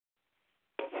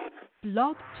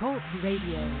Blog Talk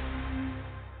Radio.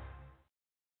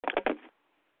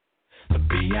 The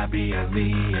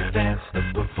B-I-B-L-E, that's the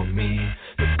book for me.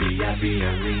 The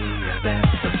B-I-B-L-E, that's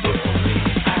the book for me.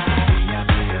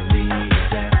 B-I-B-L-E,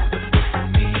 that's the book for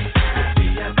me. The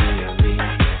B-I-B-L-E,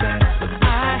 that's the book.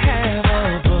 I have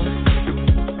a book.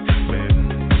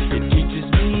 It teaches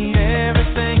me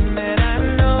everything that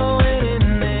I know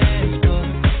in this book.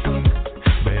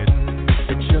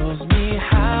 It shows me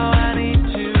how I need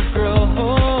to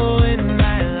grow in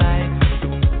my life.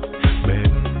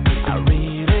 I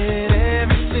read it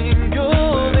every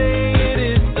single day. It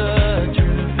is the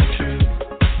truth.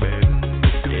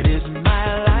 It is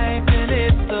my life and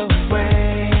it's the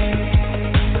way.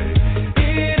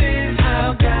 It is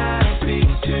how God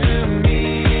speaks to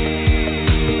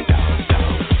me.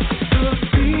 The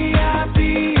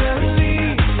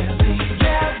B-I-B-L-E,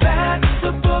 yeah, that's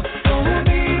the book for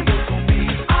me.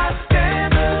 I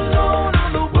stand alone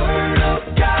on the Word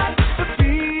of God. The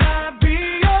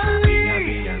B-I-B-L-E,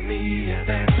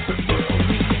 that's the book for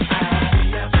me.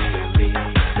 B-I-B-L-E,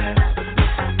 that's the book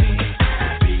for me.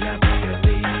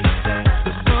 B-I-B-L-E, that's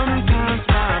the. Sometimes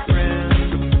my friends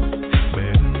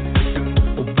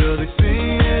will they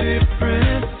sing a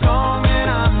different song and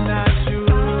I'm not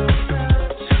sure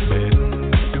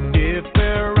if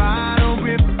they're right or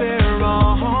if they're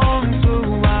wrong. So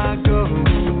I go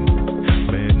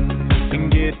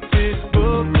and get this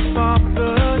book off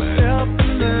the shelf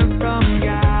and learn from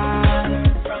God,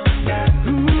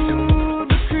 who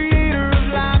the creator of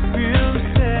life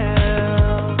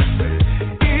himself.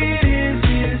 It is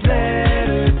his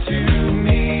letter to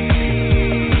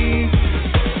me.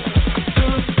 The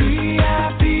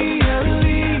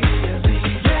B-I-B-L-E,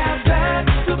 yeah,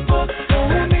 that's the book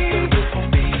for me.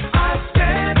 I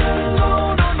stand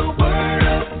alone on the Word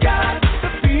of God. The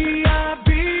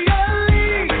B-I-B-L-E.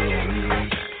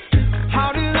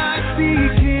 How did I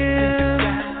begin?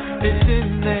 It's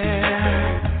in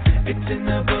there. It's in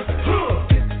the book.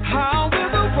 How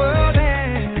will the world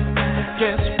end?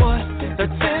 Guess what?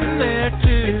 That's in there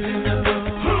too.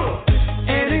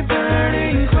 Any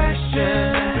burning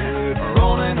question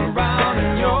rolling around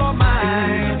in your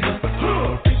mind,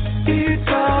 it's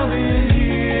all in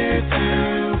here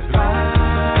to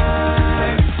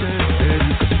find.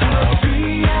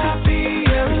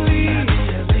 B-I-B-L-E,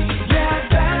 yeah,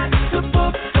 that's the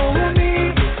book for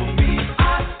me.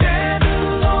 I stand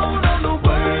alone on the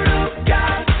Word of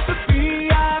God. The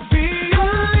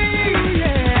B-I-B-L-E,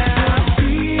 yeah.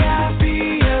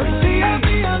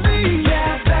 B-I-B-L-E,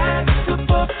 yeah, that's the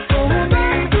book for me.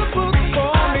 I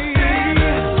stand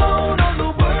alone on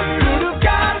the Word of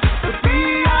God. The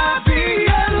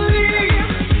B-I-B-L-E,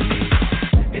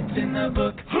 it's in the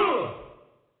book.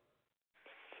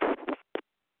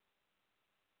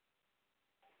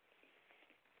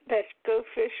 That's Go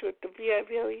Fish with the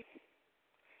B-I-B-L-E.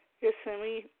 Yes, and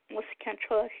me, Melissa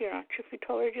Cantrell here on Truth Be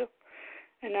Told Radio.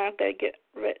 And now I'm going to get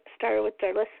started with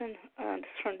our lesson. This is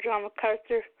from John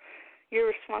MacArthur, Your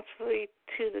Responsibility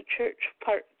to the Church,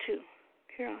 Part 2,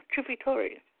 here on Truth Be Told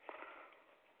Radio.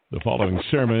 The following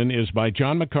sermon is by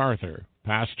John MacArthur,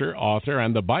 pastor, author,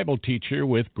 and the Bible teacher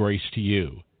with Grace to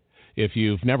You. If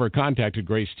you've never contacted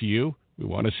Grace to You, we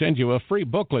want to send you a free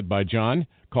booklet by John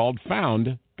called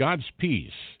Found God's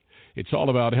Peace. It's all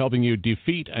about helping you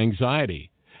defeat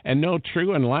anxiety and know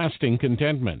true and lasting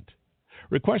contentment.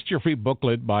 Request your free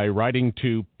booklet by writing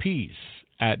to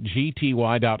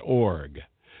peace@gty.org.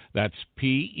 That's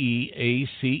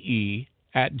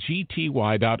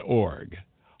PEACE@gty.org.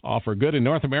 Offer good in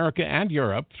North America and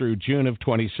Europe through June of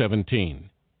 2017.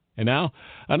 And now,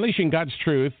 unleashing God's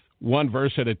truth, one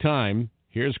verse at a time,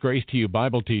 here's Grace to You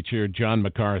Bible teacher John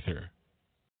MacArthur.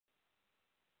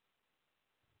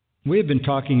 We have been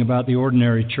talking about the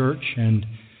ordinary church, and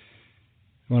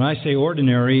when I say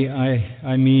ordinary,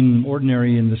 I mean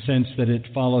ordinary in the sense that it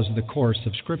follows the course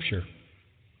of Scripture.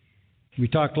 We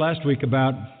talked last week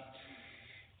about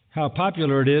how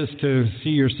popular it is to see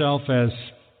yourself as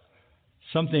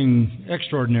something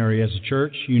extraordinary as a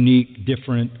church, unique,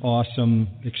 different, awesome,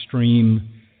 extreme,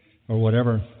 or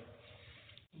whatever.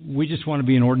 We just want to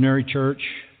be an ordinary church,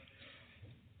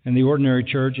 and the ordinary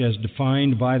church as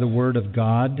defined by the Word of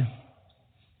God.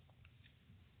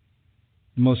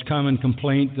 The most common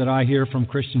complaint that I hear from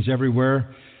Christians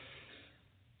everywhere,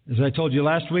 as I told you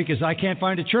last week, is I can't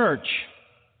find a church.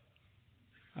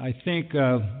 I think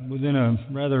within a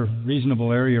rather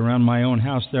reasonable area around my own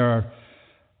house, there are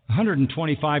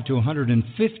 125 to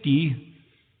 150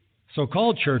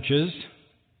 so-called churches.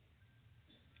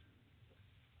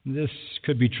 This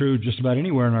could be true just about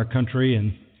anywhere in our country,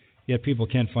 and yet people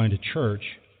can't find a church.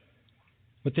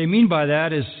 What they mean by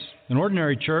that is an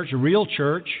ordinary church, a real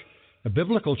church, a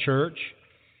biblical church.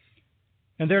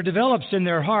 And there develops in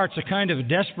their hearts a kind of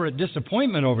desperate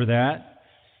disappointment over that,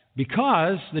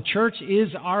 because the church is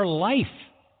our life.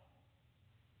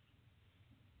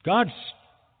 God's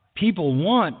people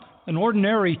want an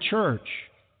ordinary church,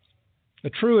 a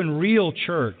true and real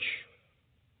church.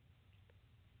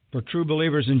 For true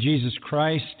believers in Jesus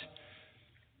Christ,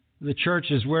 the church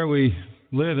is where we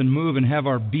live and move and have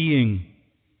our being.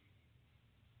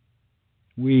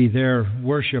 We there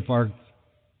worship our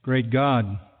great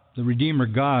God, the Redeemer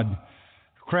God,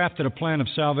 who crafted a plan of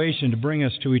salvation to bring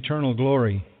us to eternal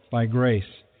glory by grace.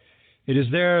 It is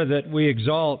there that we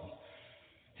exalt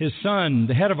His Son,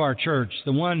 the head of our church,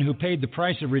 the one who paid the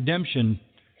price of redemption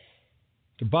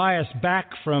to buy us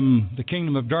back from the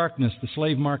kingdom of darkness, the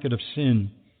slave market of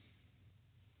sin.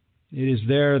 It is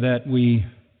there that we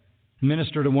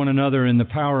minister to one another in the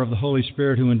power of the Holy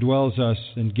Spirit who indwells us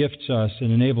and gifts us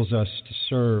and enables us to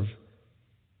serve.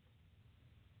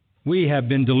 We have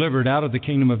been delivered out of the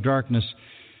kingdom of darkness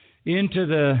into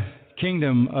the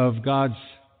kingdom of God's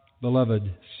beloved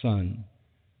Son,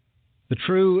 the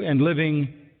true and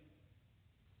living,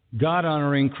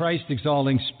 God-honoring,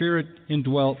 Christ-exalting,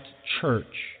 Spirit-indwelt church.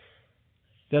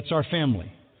 That's our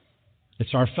family.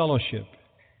 It's our fellowship.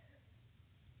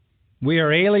 We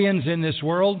are aliens in this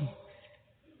world.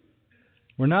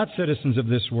 We're not citizens of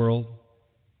this world.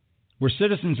 We're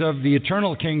citizens of the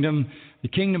eternal kingdom, the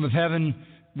kingdom of heaven,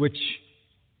 which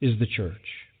is the church.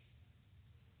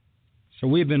 So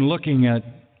we've been looking at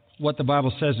what the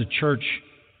Bible says a church,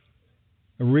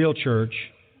 a real church,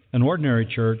 an ordinary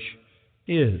church,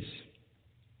 is.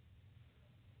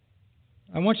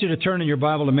 I want you to turn in your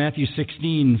Bible to Matthew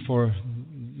 16 for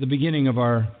the beginning of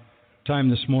our time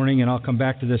this morning, and I'll come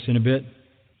back to this in a bit.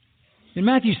 In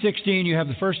Matthew 16, you have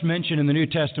the first mention in the New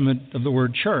Testament of the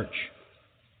word church,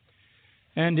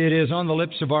 and it is on the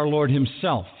lips of our Lord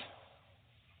Himself.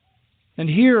 And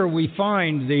here we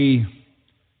find the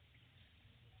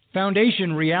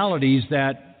foundation realities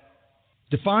that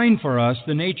define for us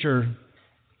the nature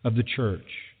of the church.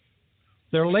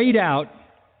 They're laid out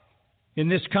in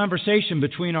this conversation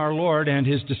between our Lord and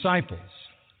His disciples.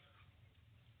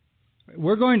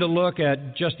 We're going to look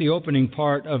at just the opening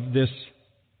part of this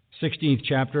 16th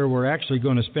chapter. We're actually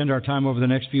going to spend our time over the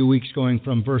next few weeks going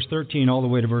from verse 13 all the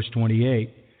way to verse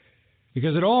 28,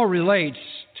 because it all relates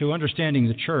to understanding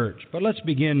the church. But let's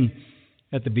begin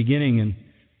at the beginning and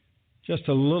just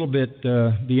a little bit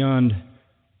beyond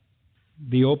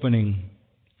the opening.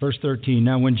 Verse 13,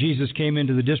 now when Jesus came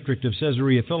into the district of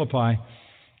Caesarea Philippi,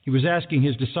 He was asking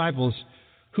His disciples,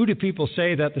 "Who do people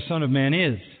say that the Son of Man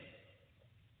is?"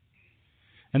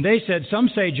 And they said, "Some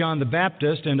say John the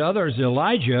Baptist, and others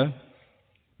Elijah,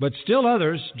 but still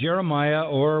others Jeremiah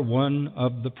or one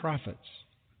of the prophets."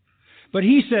 But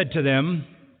He said to them,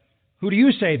 "Who do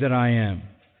you say that I am?"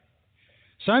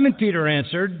 Simon Peter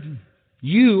answered,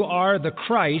 "You are the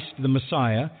Christ, the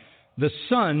Messiah, the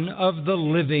Son of the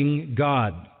living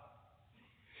God."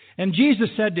 And Jesus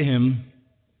said to him,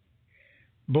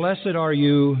 "Blessed are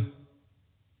you,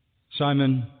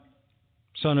 Simon,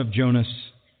 son of Jonas,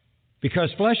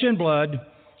 because flesh and blood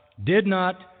did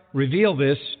not reveal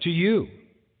this to you,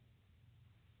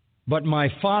 but my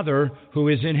Father who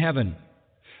is in heaven.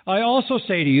 I also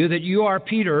say to you that you are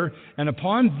Peter, and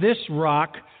upon this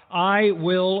rock I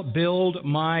will build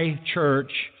my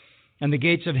church, and the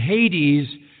gates of Hades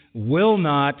will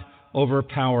not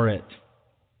overpower it."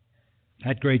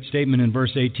 That great statement in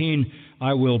verse 18,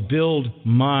 I will build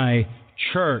my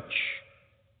church,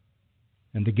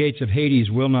 and the gates of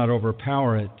Hades will not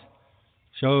overpower it,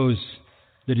 shows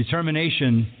the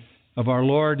determination of our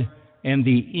Lord and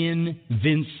the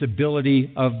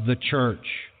invincibility of the church.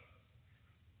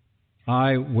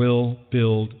 I will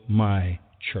build my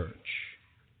church.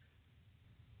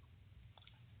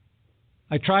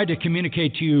 I tried to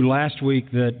communicate to you last week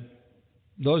that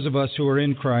those of us who are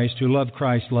in Christ, who love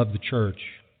Christ, love the church.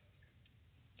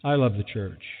 I love the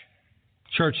church.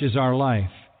 Church is our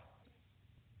life.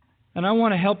 And I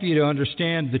want to help you to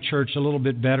understand the church a little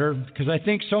bit better, because I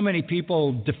think so many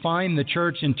people define the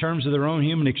church in terms of their own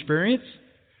human experience.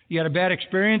 You had a bad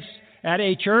experience at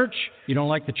a church, you don't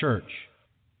like the church.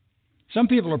 Some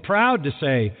people are proud to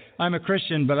say, I'm a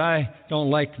Christian, but I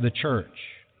don't like the church.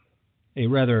 A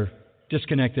rather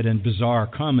disconnected and bizarre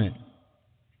comment.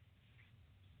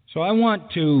 So I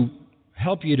want to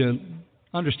help you to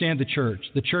understand the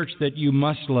church that you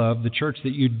must love, the church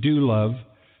that you do love,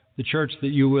 the church that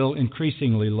you will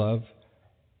increasingly love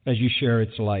as you share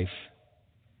its life.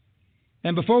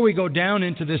 And before we go down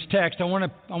into this text, I want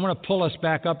to pull us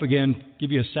back up again,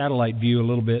 give you a satellite view a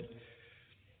little bit.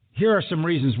 Here are some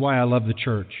reasons why I love the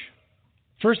church.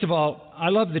 First of all, I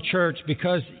love the church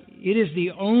because it is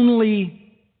the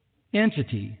only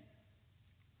entity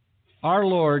our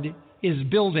Lord is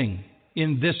building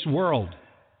in this world.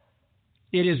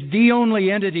 It is the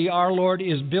only entity our Lord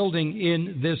is building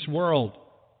in this world.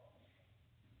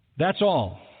 That's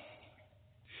all.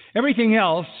 Everything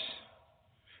else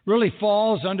really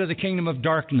falls under the kingdom of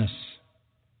darkness.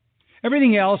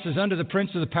 Everything else is under the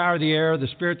prince of the power of the air, the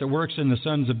spirit that works in the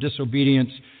sons of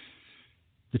disobedience,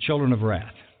 the children of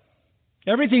wrath.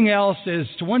 Everything else is,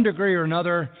 to one degree or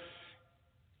another,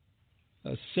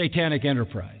 a satanic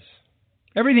enterprise.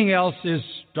 Everything else is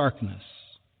darkness.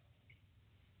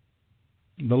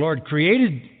 The Lord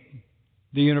created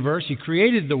the universe. He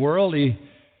created the world. He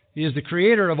is the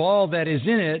creator of all that is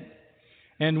in it.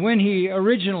 And when He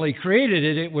originally created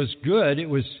it, it was good. It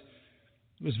was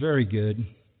very good.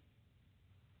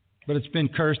 But it's been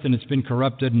cursed and it's been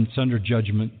corrupted and it's under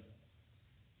judgment.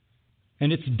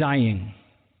 And it's dying.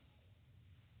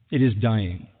 It is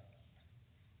dying.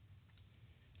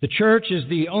 The church is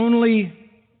the only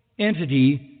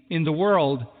entity in the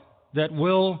world that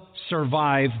will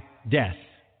survive death.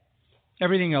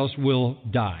 Everything else will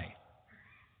die.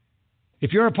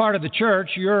 If you're a part of the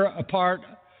church, you're a part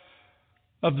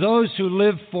of those who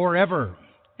live forever.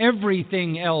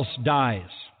 Everything else dies.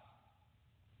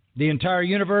 The entire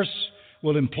universe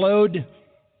will implode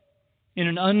in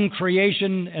an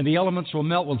uncreation, and the elements will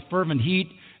melt with fervent heat,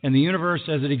 and the universe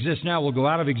as it exists now will go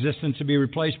out of existence to be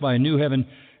replaced by a new heaven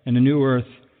and a new earth,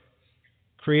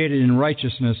 created in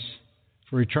righteousness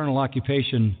for eternal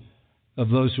occupation of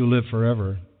those who live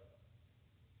forever.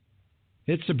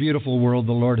 It's a beautiful world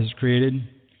the Lord has created,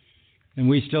 and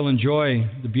we still enjoy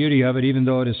the beauty of it, even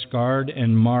though it is scarred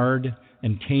and marred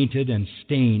and tainted and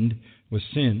stained with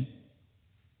sin.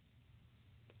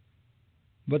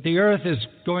 But the earth is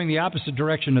going the opposite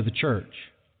direction of the church.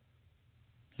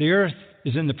 The earth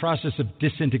is in the process of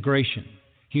disintegration.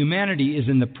 Humanity is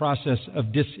in the process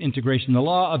of disintegration. The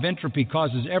law of entropy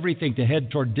causes everything to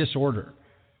head toward disorder.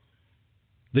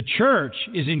 The church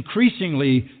is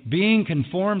increasingly being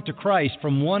conformed to Christ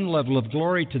from one level of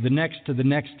glory to the next, to the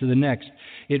next, to the next.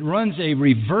 It runs a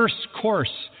reverse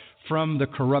course from the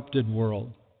corrupted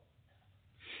world.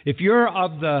 If you're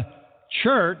of the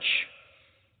church,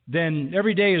 then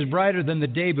every day is brighter than the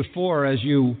day before as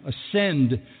you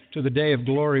ascend to the day of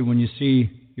glory when you see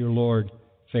your Lord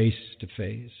face to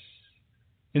face.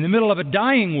 In the middle of a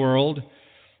dying world,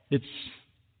 it's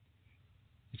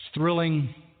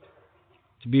thrilling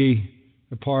to be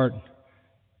a part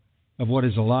of what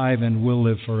is alive and will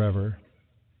live forever.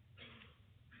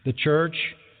 The church,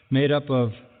 made up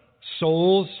of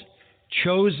souls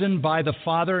chosen by the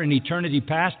Father in eternity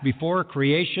past before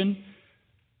creation,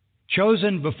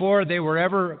 chosen before they were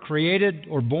ever created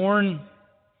or born,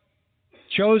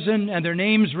 chosen and their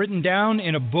names written down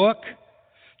in a book,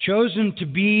 chosen to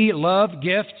be love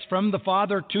gifts from the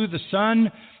Father to the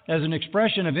Son as an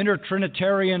expression of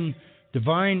intertrinitarian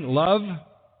divine love.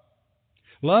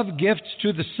 Love gifts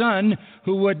to the Son,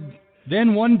 who would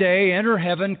then one day enter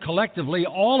heaven collectively,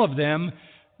 all of them,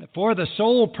 for the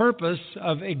sole purpose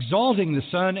of exalting the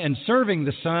Son and serving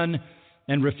the Son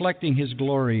and reflecting His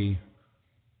glory.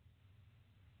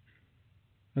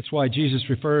 That's why Jesus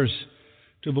refers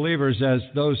to believers as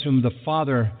those whom the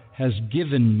Father has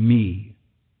given me.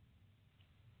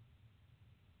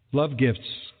 Love gifts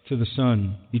to the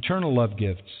Son, eternal love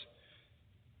gifts.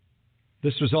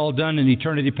 This was all done in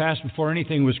eternity past before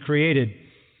anything was created.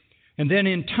 And then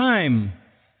in time,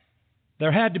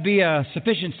 there had to be a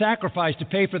sufficient sacrifice to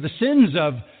pay for the sins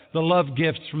of the love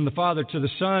gifts from the Father to the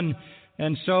Son.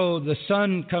 And so the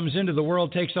Son comes into the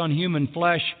world, takes on human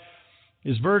flesh,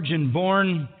 is virgin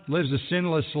born, lives a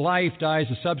sinless life, dies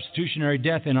a substitutionary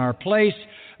death in our place,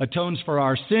 atones for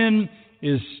our sin,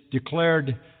 is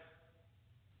declared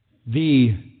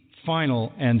the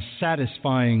final and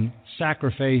satisfying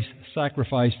sacrifice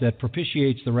that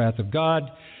propitiates the wrath of God,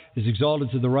 is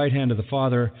exalted to the right hand of the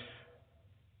Father,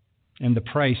 and the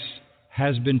price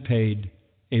has been paid,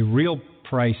 a real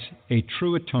price, a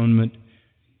true atonement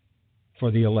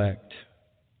for the elect.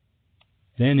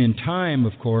 Then in time,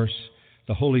 of course,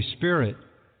 the Holy Spirit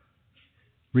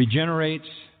regenerates,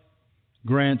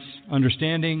 grants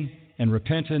understanding and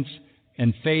repentance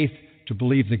and faith to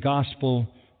believe the gospel,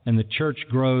 and the church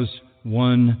grows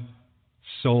one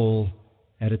soul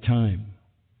at a time.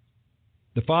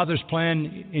 The Father's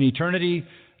plan in eternity,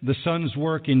 the Son's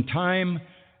work in time,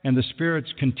 and the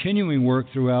Spirit's continuing work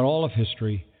throughout all of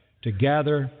history to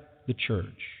gather the church.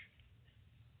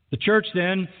 The church,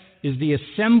 then, is the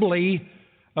assembly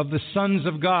of the sons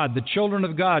of God, the children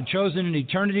of God, chosen in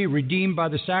eternity, redeemed by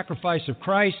the sacrifice of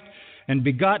Christ, and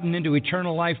begotten into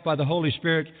eternal life by the Holy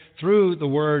Spirit through the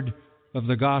word of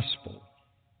the gospel.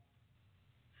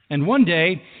 And one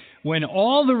day, when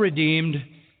all the redeemed,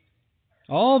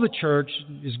 all the church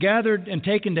is gathered and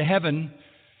taken to heaven,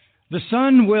 the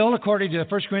Son will, according to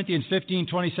 1 Corinthians 15,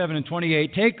 27 and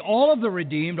 28, take all of the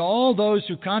redeemed, all those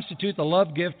who constitute the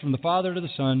love gift from the Father to the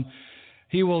Son.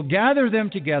 He will gather them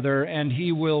together and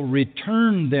He will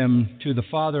return them to the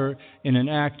Father in an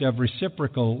act of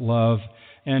reciprocal love,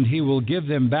 and He will give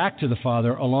them back to the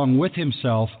Father along with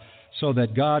Himself so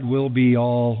that God will be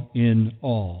all in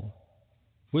all.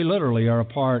 We literally are a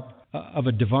part of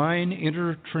a divine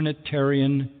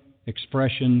intertrinitarian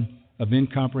expression of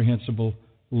incomprehensible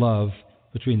love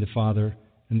between the Father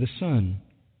and the Son.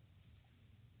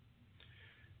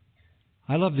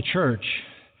 I love the church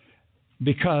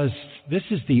because this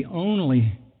is the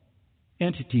only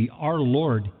entity our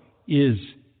Lord is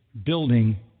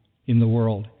building in the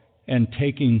world and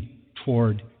taking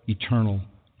toward eternal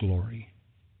glory.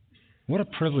 What a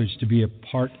privilege to be a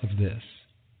part of this.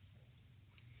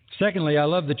 Secondly, I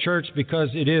love the church because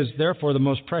it is, therefore, the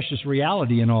most precious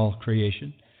reality in all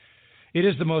creation. It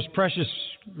is the most precious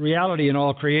reality in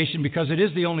all creation because it is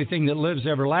the only thing that lives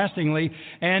everlastingly,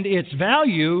 and its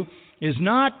value is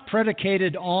not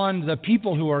predicated on the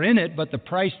people who are in it, but the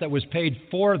price that was paid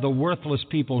for the worthless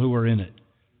people who are in it.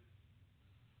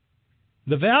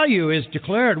 The value is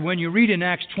declared when you read in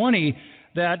Acts 20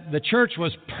 that the church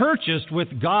was purchased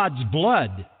with God's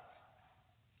blood.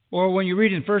 Or when you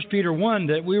read in 1 Peter 1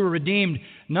 that we were redeemed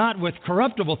not with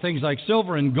corruptible things like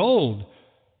silver and gold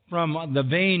from the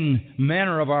vain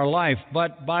manner of our life,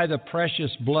 but by the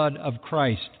precious blood of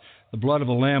Christ, the blood of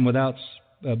a lamb without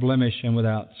blemish and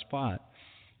without spot.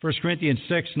 1 Corinthians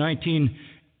 6:19,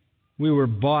 we were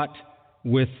bought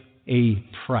with a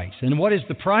price. And what is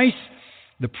the price?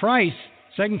 The price,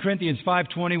 2 Corinthians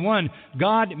 5:21,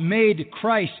 God made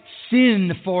Christ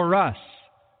sin for us.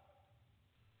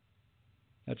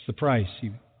 That's the price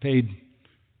He paid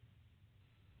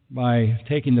by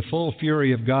taking the full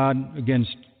fury of God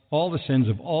against all the sins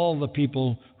of all the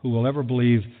people who will ever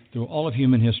believe through all of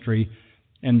human history,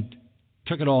 and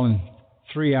took it all in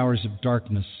 3 hours of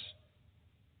darkness.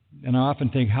 And I often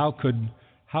think, how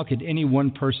could any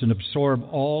one person absorb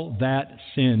all that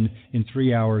sin in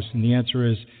 3 hours? And the answer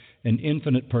is, an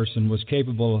infinite person was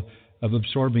capable of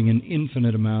absorbing an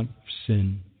infinite amount of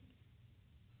sin.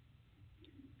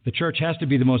 The church has to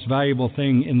be the most valuable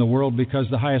thing in the world because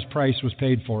the highest price was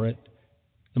paid for it.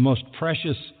 The most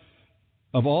precious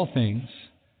of all things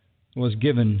was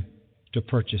given to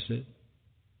purchase it.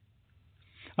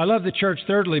 I love the church,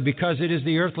 thirdly, because it is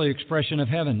the earthly expression of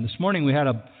heaven. This morning we had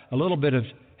a little bit of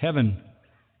heaven.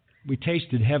 We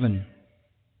tasted heaven.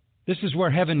 This is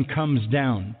where heaven comes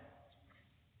down.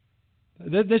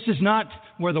 This is not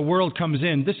where the world comes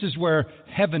in. This is where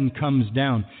heaven comes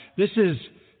down. This is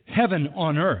heaven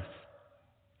on earth.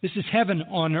 This is heaven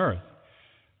on earth.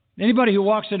 Anybody who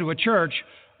walks into a church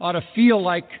ought to feel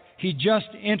like he just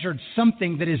entered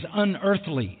something that is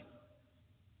unearthly,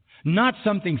 not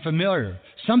something familiar,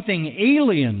 something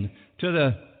alien to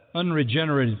the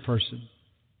unregenerated person.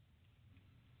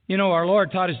 You know, our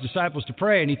Lord taught His disciples to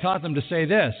pray, and He taught them to say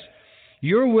this: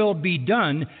 "Your will be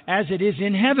done as it is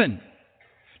in heaven."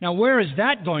 Now, where is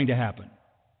that going to happen?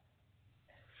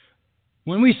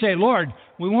 When we say, "Lord,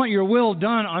 we want your will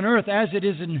done on earth as it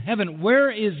is in heaven,"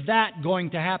 where is that going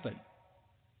to happen?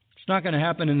 It's not going to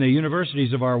happen in the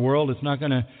universities of our world. It's not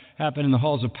going to happen in the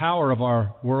halls of power of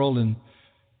our world. And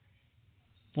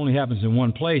it only happens in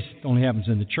one place. It only happens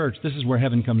in the church. This is where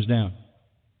heaven comes down.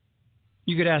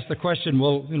 You could ask the question,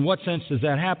 well, in what sense does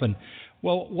that happen?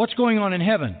 Well, what's going on in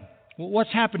heaven? Well,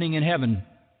 what's happening in heaven?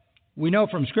 We know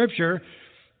from Scripture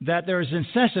that there is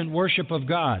incessant worship of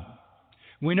God.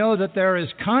 We know that there is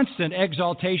constant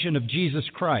exaltation of Jesus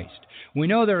Christ. We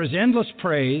know there is endless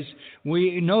praise.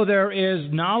 We know there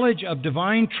is knowledge of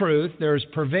divine truth. There is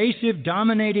pervasive,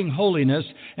 dominating holiness,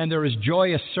 and there is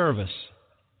joyous service.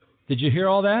 Did you hear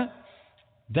all that?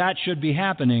 That should be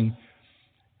happening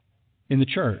in the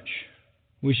church.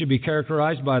 We should be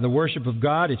characterized by the worship of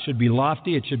God. It should be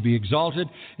lofty. It should be exalted.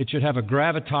 It should have a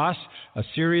gravitas, a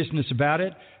seriousness about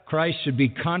it. Christ should be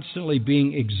constantly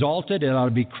being exalted. It ought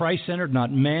to be Christ-centered,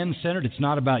 not man-centered. It's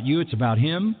not about you, it's about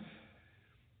Him.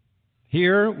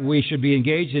 Here, we should be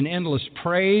engaged in endless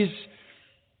praise.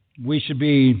 We should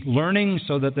be learning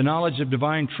so that the knowledge of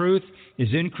divine truth is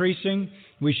increasing.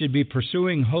 We should be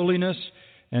pursuing holiness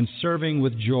and serving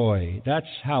with joy. That's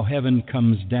how heaven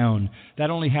comes down. That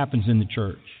only happens in the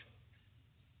church,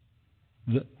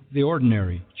 the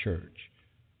ordinary church.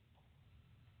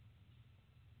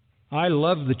 I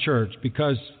love the church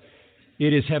because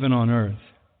it is heaven on earth.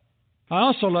 I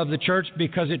also love the church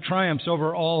because it triumphs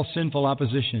over all sinful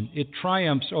opposition. It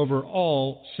triumphs over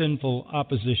all sinful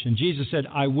opposition. Jesus said,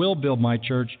 I will build my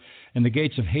church, and the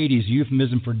gates of Hades,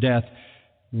 euphemism for death,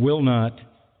 will not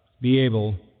be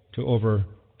able to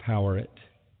overpower it.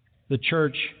 The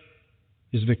church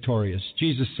is victorious.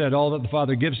 Jesus said, all that the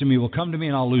Father gives to me will come to me,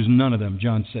 and I'll lose none of them,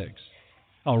 John 6.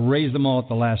 I'll raise them all at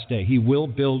the last day. He will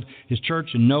build His church,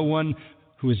 and no one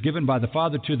who is given by the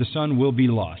Father to the Son will be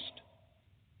lost.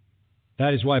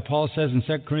 That is why Paul says in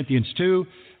 2 Corinthians 2,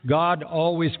 God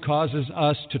always causes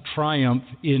us to triumph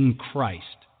in Christ.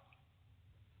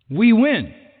 We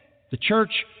win. The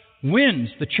church wins.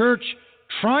 The church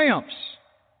triumphs.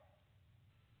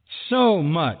 So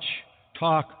much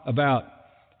talk about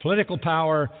political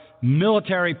power,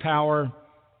 military power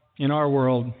in our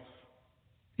world.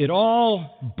 It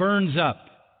all burns up.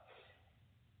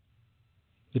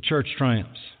 The church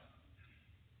triumphs.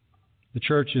 The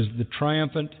church is the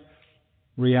triumphant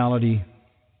reality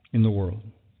in the world.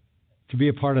 To be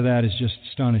a part of that is just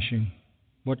astonishing.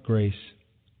 What grace.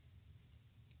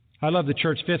 I love the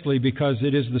church, fifthly, because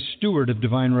it is the steward of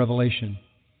divine revelation.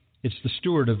 It's the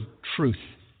steward of truth.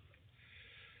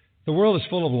 The world is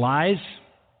full of lies,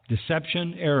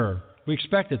 deception, error. We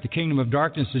expect that the kingdom of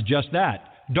darkness is just that,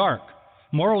 dark,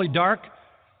 morally dark,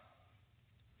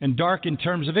 and dark in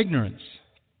terms of ignorance.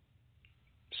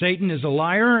 Satan is a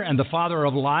liar and the father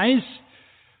of lies,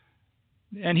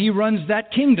 and he runs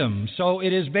that kingdom. So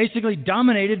it is basically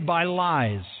dominated by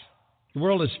lies. The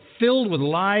world is filled with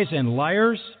lies and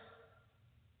liars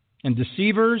and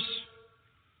deceivers.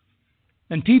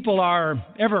 And people are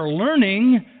ever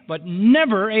learning, but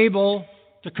never able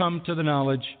to come to the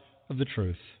knowledge of the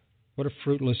truth. What a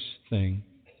fruitless thing.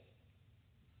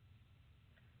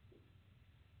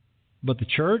 But the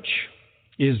church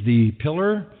is the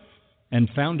pillar and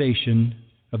foundation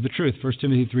of the truth. 1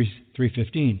 Timothy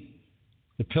 3:15.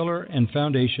 The pillar and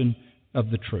foundation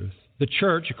of the truth. The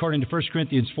church, according to 1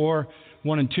 Corinthians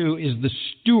 4:1 and 2, is the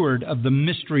steward of the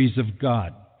mysteries of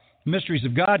God. The mysteries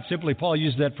of God, simply Paul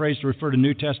used that phrase to refer to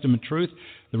New Testament truth,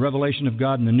 the revelation of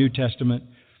God in the New Testament.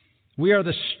 We are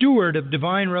the steward of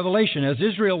divine revelation. As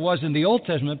Israel was in the Old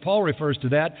Testament, Paul refers to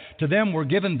that. To them were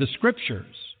given the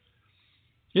Scriptures.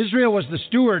 Israel was the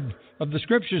steward of the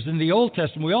Scriptures in the Old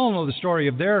Testament. We all know the story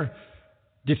of their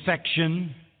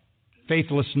defection,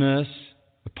 faithlessness,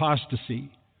 apostasy.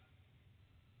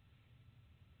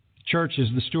 The church is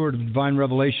the steward of divine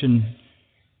revelation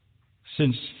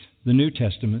since the New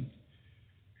Testament.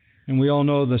 And we all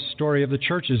know the story of the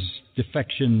church's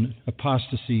defection,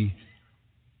 apostasy,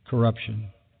 corruption.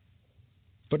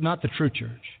 But not the true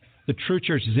church. The true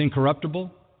church is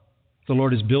incorruptible. The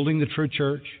Lord is building the true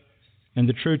church. And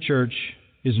the true church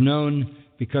is known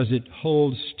because it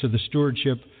holds to the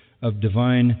stewardship of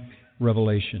divine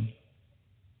revelation.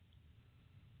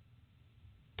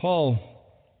 Paul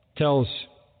tells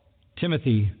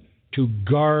Timothy to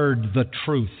guard the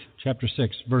truth. Chapter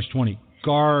 6, verse 20.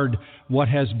 Guard what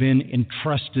has been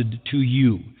entrusted to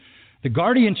you. The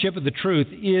guardianship of the truth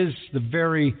is the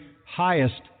very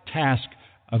highest task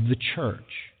of the church.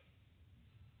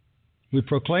 We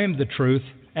proclaim the truth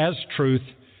as truth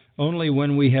only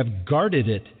when we have guarded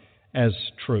it as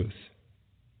truth.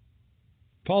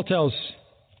 Paul tells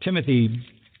Timothy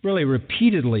really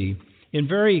repeatedly in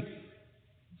very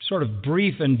sort of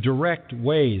brief and direct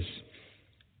ways.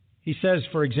 He says,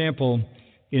 for example,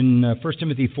 in 1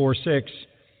 Timothy 4:6,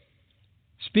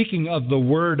 speaking of the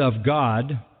Word of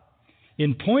God,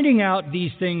 in pointing out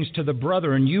these things to the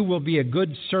brethren, you will be a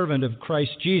good servant of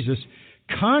Christ Jesus,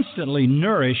 constantly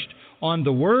nourished on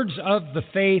the words of the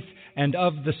faith and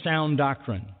of the sound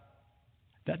doctrine.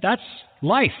 That's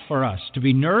life for us, to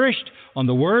be nourished on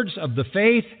the words of the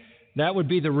faith. That would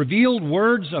be the revealed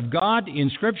words of God in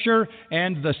Scripture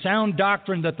and the sound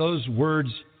doctrine that those words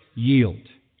yield.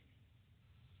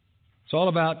 It's all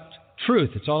about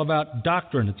truth. It's all about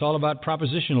doctrine. It's all about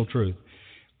propositional truth.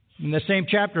 In the same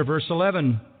chapter, verse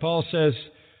 11, Paul says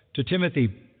to Timothy,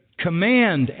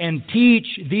 command and teach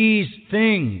these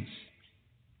things.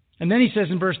 And then he says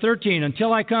in verse 13,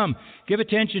 until I come, give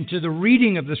attention to the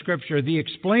reading of the Scripture, the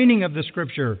explaining of the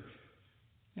Scripture,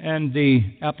 and the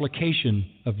application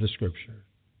of the Scripture.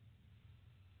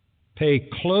 Pay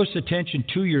close attention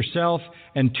to yourself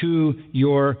and to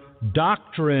your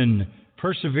doctrine.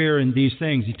 Persevere in these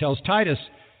things. He tells Titus,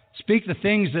 speak the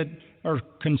things that are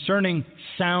concerning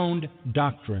sound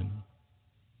doctrine.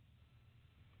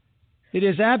 It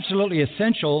is absolutely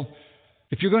essential,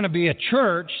 if you're going to be a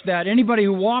church, that anybody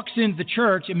who walks into the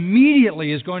church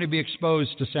immediately is going to be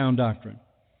exposed to sound doctrine.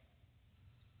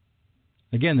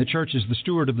 Again, the church is the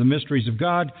steward of the mysteries of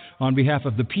God on behalf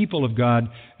of the people of God,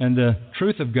 and the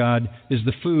truth of God is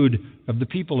the food of the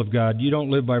people of God. You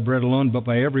don't live by bread alone, but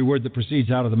by every word that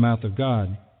proceeds out of the mouth of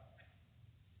God.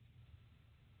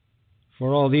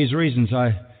 For all these reasons,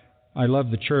 I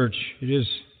love the church. It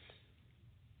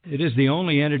is the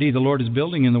only entity the Lord is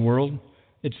building in the world.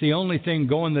 It's the only thing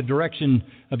going the direction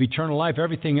of eternal life.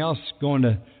 Everything else going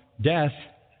to death.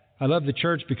 I love the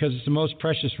church because it's the most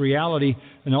precious reality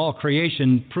in all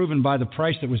creation, proven by the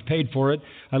price that was paid for it.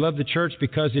 I love the church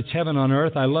because it's heaven on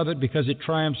earth. I love it because it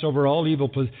triumphs over all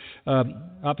evil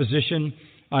opposition.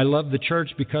 I love the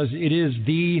church because it is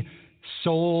the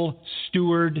sole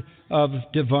steward of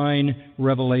divine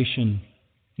revelation.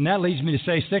 And that leads me to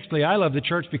say, sixthly, I love the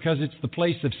church because it's the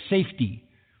place of safety.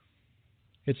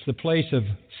 It's the place of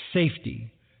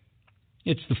safety.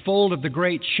 It's the fold of the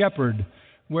great shepherd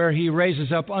where he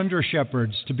raises up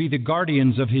under-shepherds to be the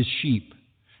guardians of his sheep.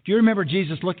 Do you remember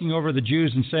Jesus looking over the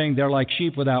Jews and saying they're like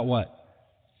sheep without what?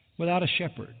 Without a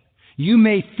shepherd. You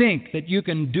may think that you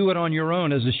can do it on your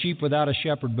own as a sheep without a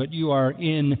shepherd, but you are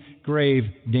in grave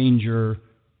danger.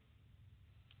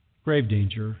 Grave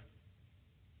danger.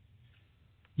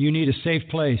 You need a safe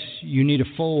place. You need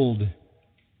a fold.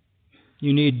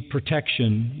 You need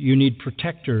protection. You need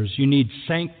protectors. You need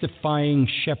sanctifying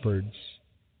shepherds.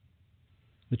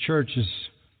 The church is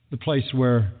the place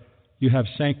where you have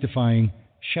sanctifying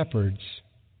shepherds.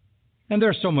 And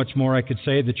there's so much more I could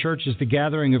say. The church is the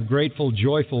gathering of grateful,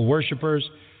 joyful worshipers.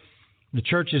 The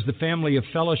church is the family of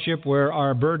fellowship where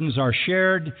our burdens are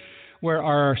shared, where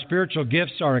our spiritual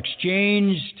gifts are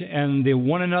exchanged, and the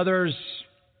one another's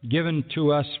given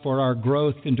to us for our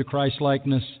growth into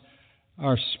Christ-likeness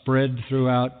are spread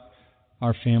throughout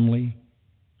our family.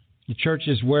 The church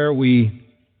is where we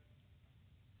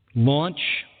launch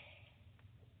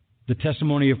the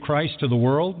testimony of Christ to the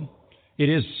world. It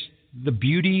is the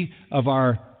beauty of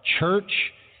our church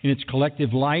in its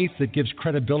collective life that gives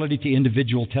credibility to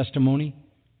individual testimony.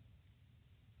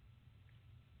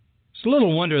 It's a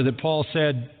little wonder that Paul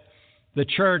said the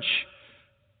church,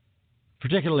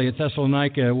 particularly at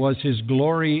Thessalonica, was his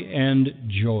glory and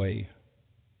joy.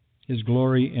 His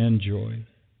glory and joy.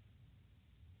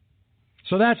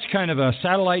 So that's kind of a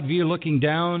satellite view looking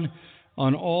down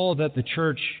on all that the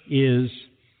church is.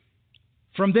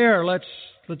 From there, let's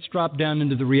drop down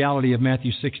into the reality of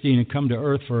Matthew 16 and come to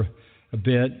earth for a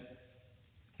bit.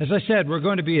 As I said, we're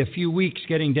going to be a few weeks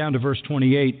getting down to verse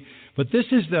 28, but this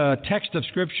is the text of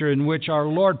Scripture in which our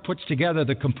Lord puts together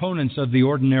the components of the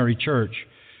ordinary church.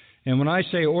 And when I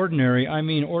say ordinary, I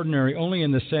mean ordinary only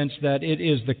in the sense that it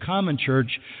is the common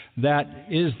church that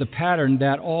is the pattern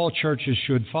that all churches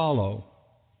should follow.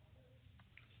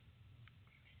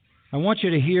 I want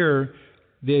you to hear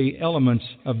the elements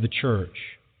of the church.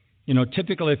 You know,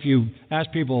 typically if you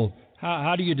ask people,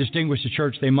 how do you distinguish a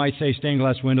church? They might say stained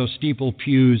glass windows, steeple,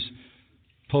 pews,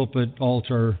 pulpit,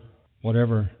 altar,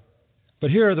 whatever.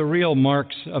 But here are the real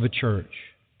marks of a church.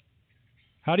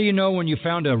 How do you know when you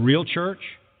found a real church?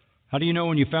 How do you know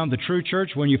when you found the true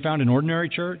church, when you found an ordinary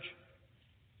church?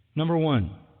 Number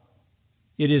one,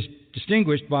 it is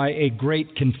distinguished by a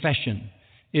great confession.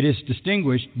 It is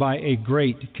distinguished by a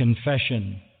great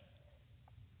confession.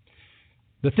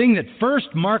 The thing that first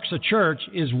marks a church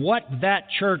is what that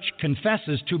church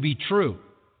confesses to be true.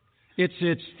 It's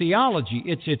its theology,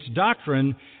 it's its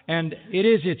doctrine, and it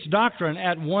is its doctrine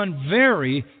at one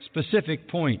very specific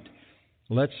point.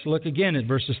 Let's look again at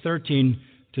verses 13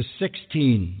 to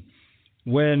 16.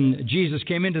 When Jesus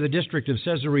came into the district of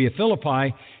Caesarea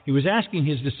Philippi, he was asking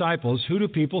his disciples, "Who do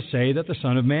people say that the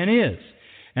Son of Man is?"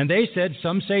 And they said,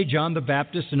 "Some say John the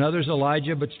Baptist, and others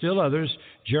Elijah, but still others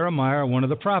Jeremiah or one of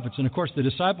the prophets." And of course the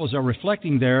disciples are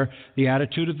reflecting there the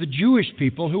attitude of the Jewish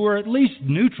people who were at least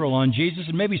neutral on Jesus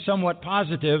and maybe somewhat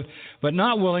positive, but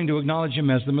not willing to acknowledge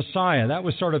him as the Messiah. That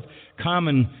was sort of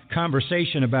common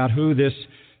conversation about who this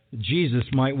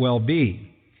Jesus might well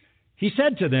be. He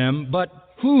said to them, "But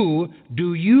who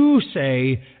do you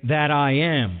say that I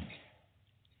am?"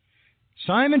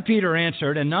 Simon Peter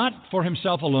answered, and not for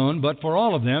himself alone, but for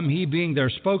all of them, he being their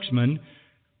spokesman,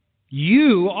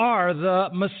 "You are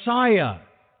the Messiah,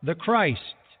 the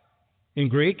Christ." In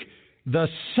Greek, the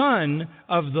Son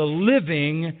of the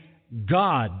living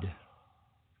God.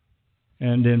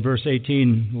 And in verse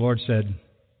 18, the Lord said,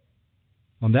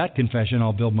 "On that confession,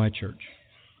 I'll build my church."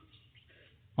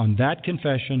 On that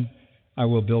confession, I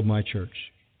will build my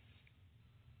church.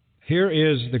 Here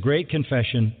is the great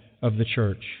confession of the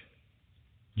church.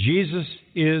 Jesus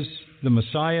is the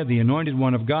Messiah, the anointed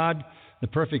one of God, the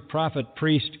perfect prophet,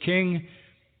 priest, king,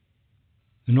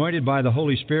 anointed by the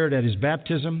Holy Spirit at his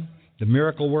baptism, the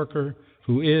miracle worker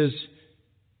who is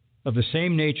of the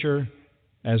same nature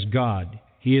as God.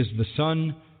 He is the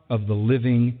Son of the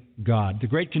living God. The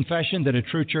great confession that a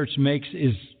true church makes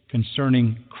is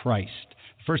concerning Christ.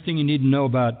 The first thing you need to know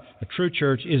about a true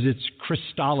church is its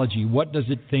Christology. What does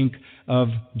it think of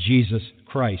Jesus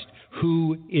Christ?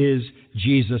 Who is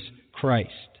Jesus Christ?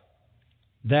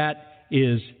 That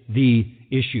is the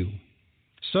issue.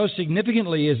 So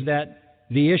significantly is that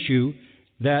the issue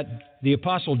that the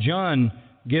Apostle John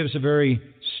gives a very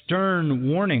stern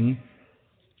warning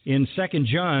in 2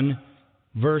 John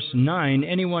verse 9.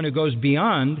 Anyone who goes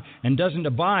beyond and doesn't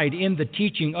abide in the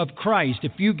teaching of Christ,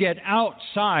 if you get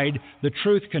outside the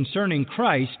truth concerning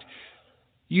Christ,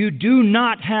 you do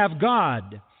not have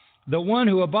God. The one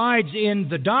who abides in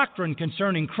the doctrine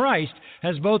concerning Christ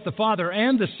has both the Father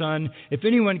and the Son. If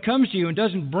anyone comes to you and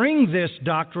doesn't bring this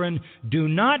doctrine, do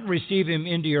not receive him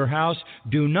into your house.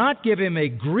 Do not give him a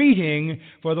greeting,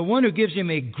 for the one who gives him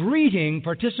a greeting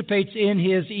participates in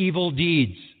his evil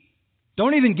deeds.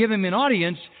 Don't even give him an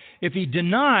audience if he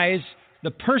denies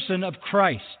the person of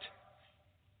Christ.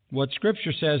 What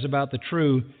Scripture says about the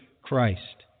true Christ.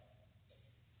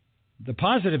 The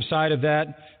positive side of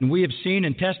that, and we have seen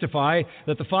and testify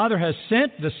that the Father has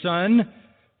sent the Son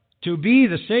to be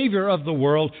the Savior of the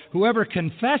world. Whoever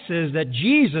confesses that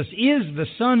Jesus is the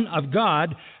Son of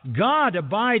God, God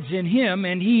abides in him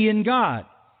and he in God.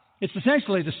 It's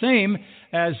essentially the same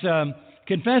as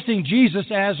confessing Jesus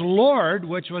as Lord,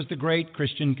 which was the great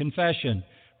Christian confession.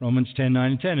 Romans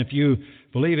 10:9 and 10. If you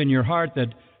believe in your heart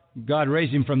that God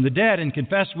raised him from the dead and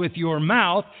confess with your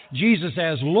mouth Jesus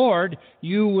as Lord,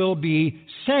 you will be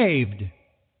saved.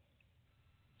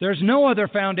 There's no other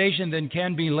foundation that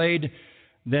can be laid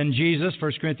than Jesus,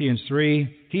 1 Corinthians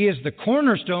 3. He is the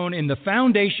cornerstone in the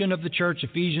foundation of the church,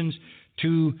 Ephesians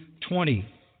 2:20.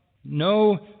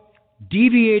 No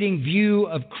deviating view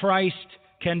of Christ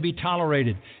can be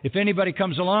tolerated. If anybody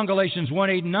comes along, Galatians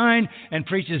 1:8 and 9, and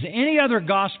preaches any other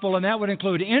gospel, and that would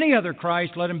include any other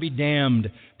Christ, let him be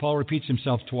damned. Paul repeats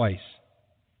himself twice.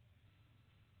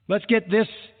 Let's get this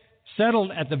settled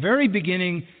at the very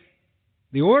beginning.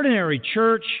 The ordinary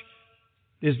church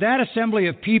is that assembly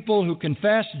of people who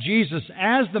confess Jesus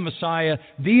as the Messiah,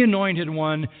 the Anointed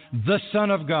One, the Son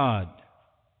of God.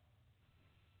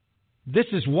 This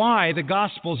is why the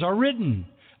Gospels are written,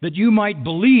 that you might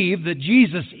believe that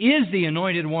Jesus is the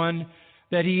Anointed One,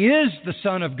 that He is the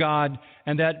Son of God,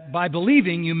 and that by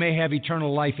believing you may have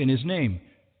eternal life in His name.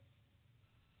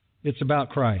 It's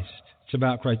about Christ. It's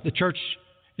about Christ. The church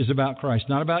is about Christ,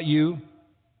 not about you.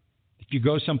 If you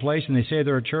go someplace and they say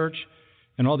they're a church,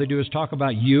 and all they do is talk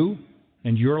about you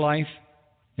and your life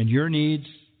and your needs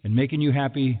and making you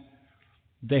happy,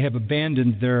 they have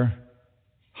abandoned their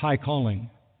high calling.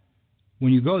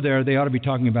 When you go there, they ought to be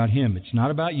talking about Him. It's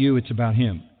not about you, it's about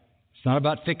Him. It's not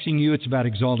about fixing you, it's about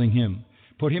exalting Him.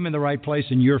 Put Him in the right place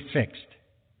and you're fixed.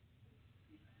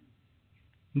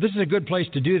 And this is a good place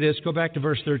to do this. Go back to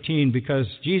verse 13, because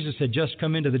Jesus had just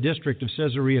come into the district of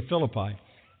Caesarea Philippi.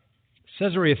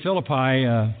 Caesarea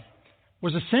Philippi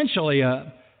was essentially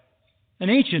an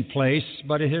ancient place,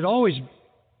 but it had always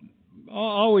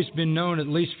been known, at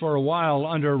least for a while,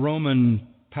 under Roman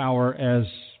power as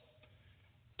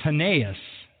Tanais,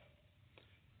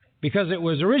 because it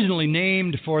was originally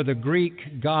named for the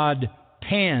Greek god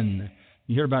Pan.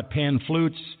 You hear about pan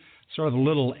flutes, sort of a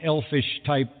little elfish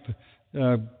type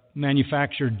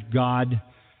manufactured god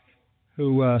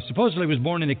who supposedly was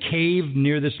born in a cave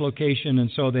near this location,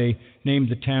 and so they named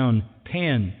the town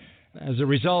Pan. As a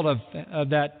result of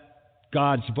that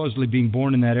god supposedly being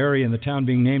born in that area and the town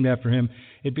being named after him,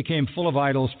 it became full of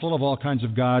idols, full of all kinds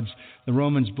of gods. The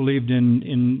Romans believed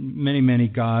in many, many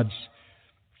gods.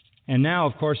 And now,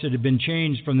 of course, it had been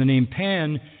changed from the name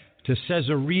Pan to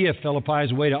Caesarea Philippi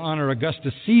as a way to honor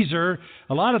Augustus Caesar.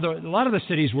 A lot of the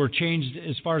cities were changed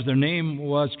as far as their name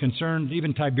was concerned.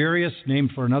 Even Tiberias,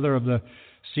 named for another of the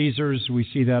Caesars. We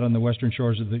see that on the western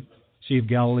shores of the Sea of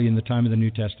Galilee in the time of the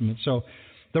New Testament. So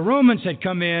the Romans had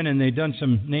come in and they'd done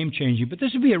some name changing. But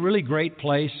this would be a really great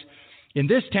place. In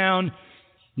this town,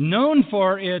 known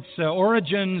for its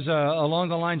origins along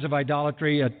the lines of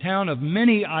idolatry, a town of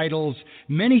many idols,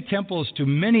 many temples to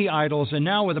many idols, and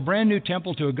now with a brand new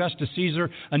temple to Augustus Caesar,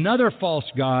 another false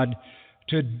god,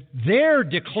 to there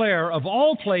declare, of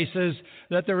all places,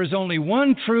 that there is only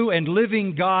one true and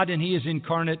living God, and He is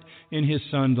incarnate in His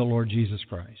Son, the Lord Jesus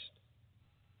Christ.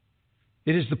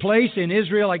 It is the place in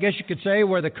Israel, I guess you could say,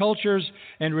 where the cultures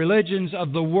and religions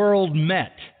of the world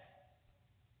met.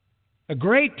 A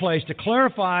great place to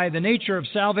clarify the nature of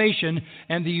salvation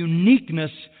and the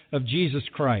uniqueness of Jesus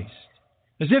Christ.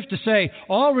 As if to say,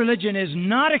 all religion is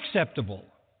not acceptable.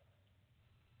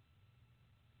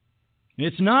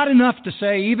 It's not enough to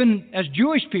say, even as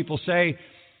Jewish people say,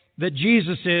 that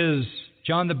Jesus is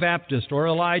John the Baptist or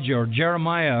Elijah or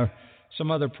Jeremiah or some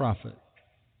other prophet.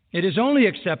 It is only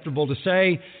acceptable to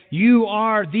say, you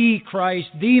are the Christ,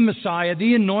 the Messiah,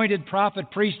 the anointed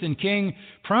prophet, priest, and king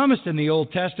promised in the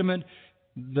Old Testament,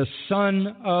 the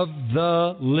Son of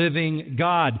the living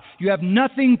God. You have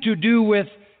nothing to do with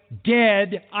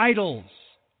dead idols.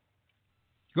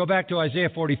 Go back to Isaiah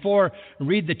 44 and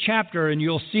read the chapter, and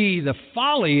you'll see the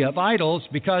folly of idols,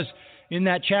 because in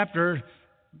that chapter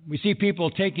we see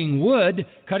people taking wood,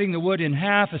 cutting the wood in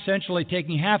half, essentially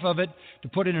taking half of it to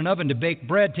put in an oven to bake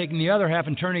bread, taking the other half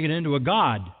and turning it into a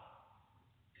god.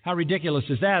 How ridiculous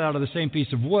is that out of the same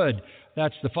piece of wood?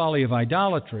 That's the folly of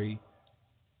idolatry.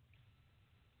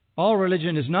 All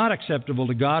religion is not acceptable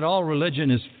to God. All religion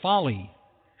is folly.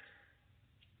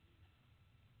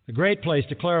 A great place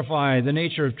to clarify the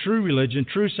nature of true religion,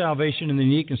 true salvation, and the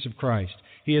uniqueness of Christ.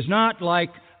 He is not like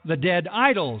the dead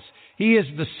idols. He is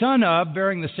the Son of,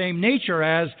 bearing the same nature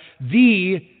as,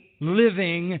 the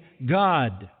living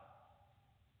God.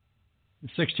 In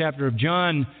the 6th chapter of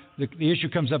John, the issue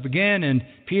comes up again, and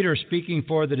Peter, speaking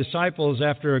for the disciples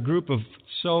after a group of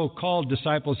so-called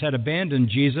disciples had abandoned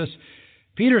Jesus,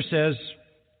 Peter says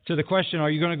to the question,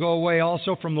 are you going to go away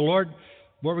also from the Lord?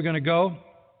 Where are we going to go?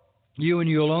 You and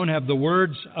you alone have the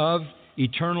words of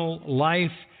eternal life,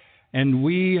 and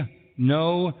we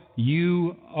know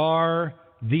you are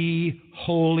the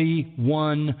Holy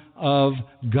One of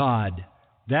God.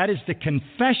 That is the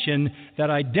confession that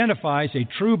identifies a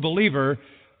true believer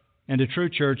and a true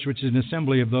church, which is an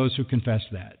assembly of those who confess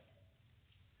that.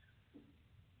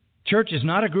 Church is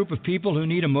not a group of people who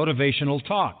need a motivational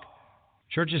talk.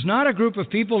 Church is not a group of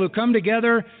people who come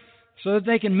together so that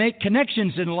they can make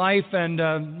connections in life and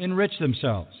enrich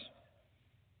themselves.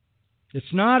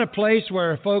 It's not a place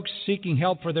where folks seeking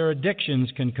help for their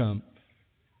addictions can come.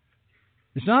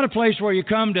 It's not a place where you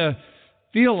come to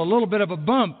feel a little bit of a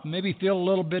bump, maybe feel a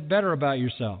little bit better about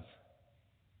yourself.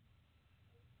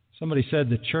 Somebody said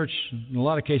that church, in a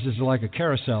lot of cases, is like a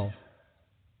carousel.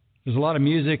 There's a lot of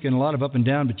music and a lot of up and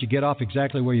down, but you get off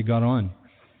exactly where you got on.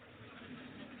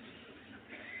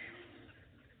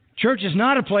 Church is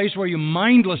not a place where you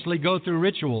mindlessly go through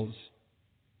rituals.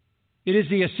 It is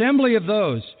the assembly of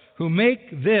those who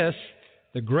make this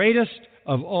the greatest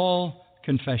of all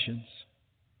confessions.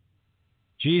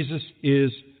 Jesus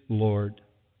is Lord.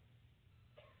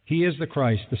 He is the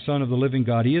Christ, the Son of the living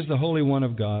God. He is the Holy One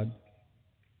of God.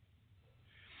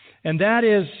 And that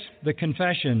is the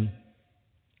confession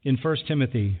in 1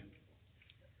 Timothy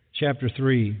chapter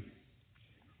 3.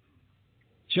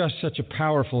 Just such a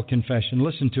powerful confession.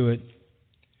 Listen to it.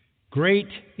 Great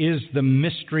is the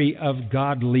mystery of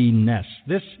godliness.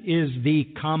 This is the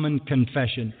common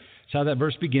confession. That's how that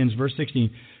verse begins, verse 16.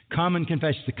 Common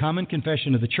confession. The common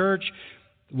confession of the church.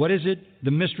 What is it?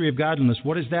 The mystery of godliness.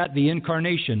 What is that? The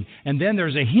incarnation. And then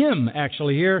there's a hymn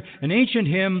actually here, an ancient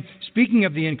hymn speaking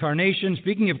of the incarnation,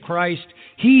 speaking of Christ.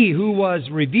 He who was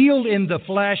revealed in the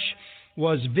flesh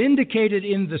was vindicated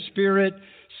in the Spirit,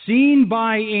 seen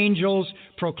by angels,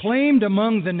 proclaimed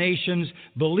among the nations,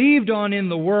 believed on in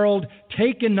the world,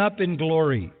 taken up in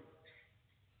glory.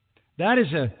 That is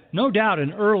no doubt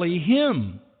an early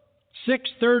hymn. 6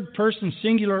 third-person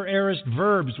singular aorist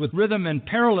verbs with rhythm and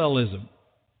parallelism.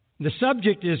 The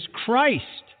subject is Christ,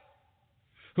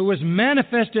 who was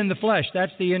manifest in the flesh.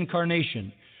 That's the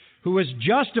incarnation. Who was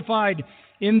justified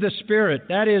in the Spirit.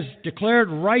 That is, declared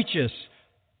righteous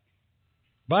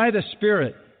by the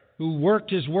Spirit, who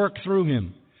worked His work through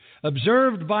Him.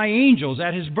 Observed by angels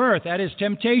at His birth, at His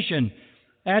temptation,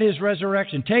 at His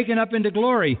resurrection. Taken up into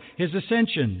glory, His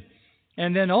ascension.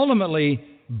 And then ultimately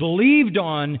believed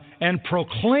on and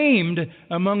proclaimed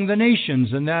among the nations.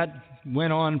 And that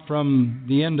went on from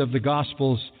the end of the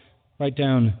Gospels right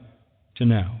down to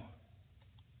now.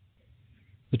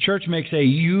 The church makes a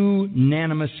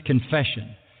unanimous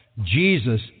confession.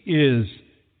 Jesus is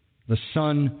the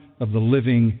Son of the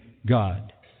living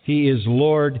God. He is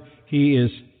Lord. He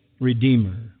is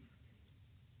Redeemer.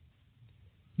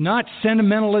 Not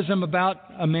sentimentalism about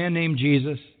a man named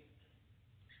Jesus.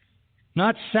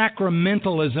 Not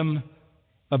sacramentalism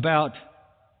about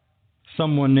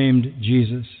someone named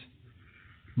Jesus.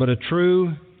 But a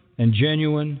true and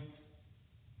genuine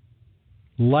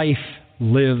life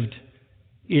lived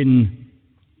in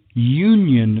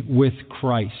union with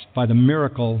Christ by the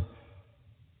miracle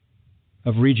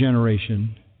of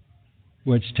regeneration,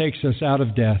 which takes us out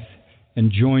of death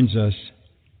and joins us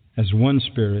as one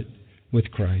Spirit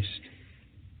with Christ.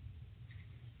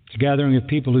 It's a gathering of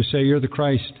people who say, you're the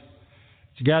Christ.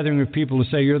 It's a gathering of people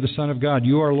who say, you're the Son of God.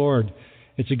 You are Lord.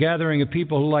 It's a gathering of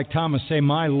people who, like Thomas, say,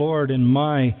 "My Lord and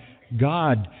my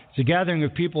God." It's a gathering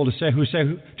of people who say,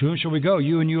 "To whom shall we go?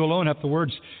 You and you alone have the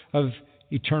words of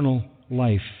eternal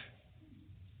life."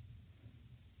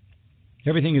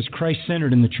 Everything is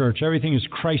Christ-centered in the church. Everything is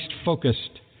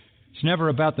Christ-focused. It's never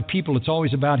about the people. It's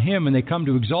always about Him, and they come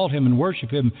to exalt Him and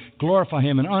worship Him, glorify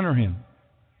Him and honor Him.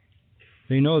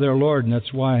 They know their Lord, and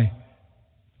that's why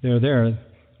they're there.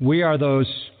 We are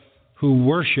those who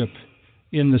worship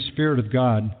in the Spirit of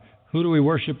God. Who do we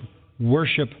worship?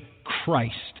 Worship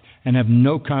Christ and have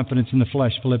no confidence in the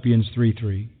flesh, Philippians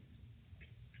 3:3.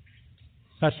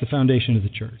 That's the foundation of the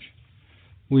church.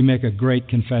 We make a great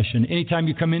confession. Anytime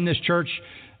you come in this church,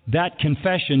 that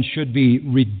confession should be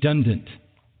redundant,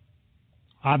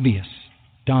 obvious,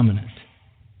 dominant.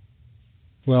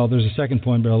 Well, there's a second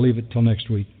point, but I'll leave it till next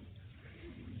week.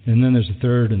 And then there's a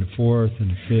third and a fourth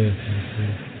and a fifth and a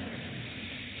fifth.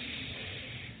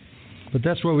 But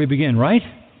that's where we begin, right?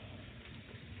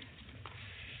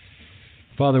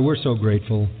 Father, we're so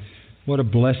grateful. What a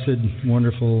blessed,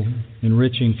 wonderful,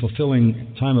 enriching,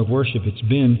 fulfilling time of worship it's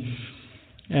been.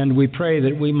 And we pray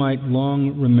that we might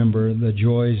long remember the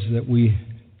joys that we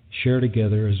share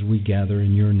together as we gather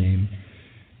in your name.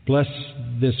 Bless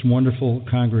this wonderful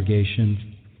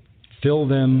congregation. Fill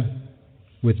them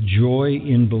with joy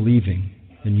in believing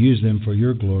and use them for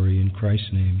your glory. In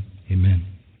Christ's name, amen.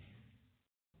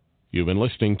 You've been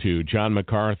listening to John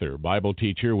MacArthur, Bible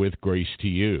teacher with Grace to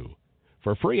You.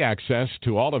 For free access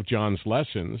to all of John's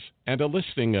lessons and a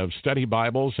listing of study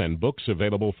Bibles and books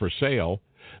available for sale,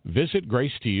 visit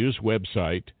Grace to You's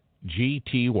website,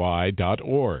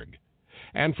 gty.org.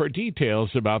 And for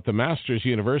details about the Masters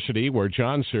University where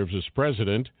John serves as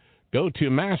president, go to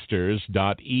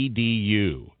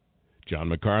masters.edu. John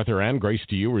MacArthur and Grace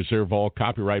to You reserve all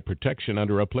copyright protection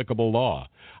under applicable law.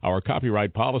 Our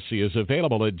copyright policy is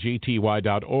available at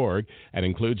gty.org and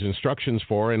includes instructions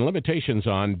for and limitations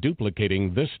on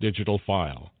duplicating this digital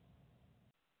file.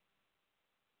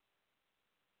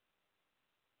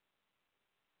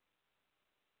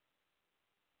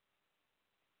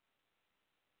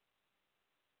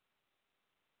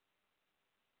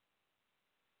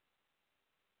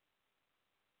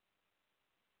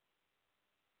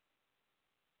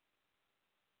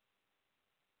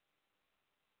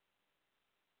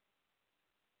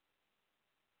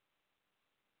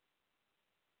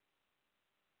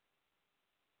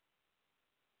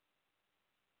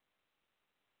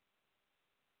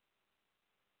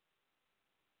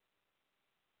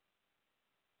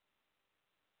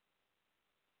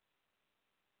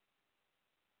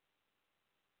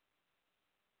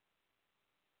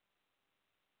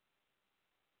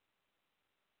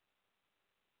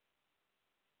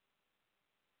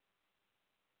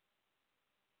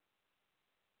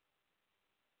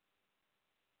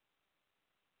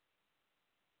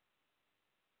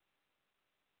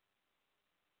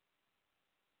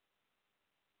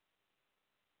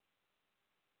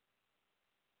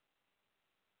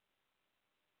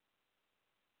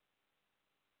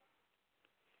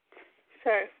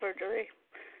 Sorry for delay.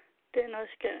 Didn't know I was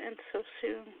getting in so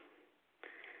soon.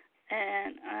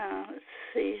 And let's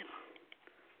see.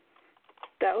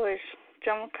 That was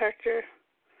John MacArthur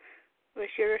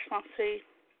with Your Responsibility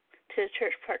to the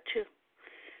Church Part 2.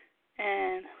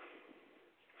 And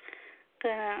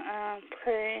gonna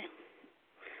play.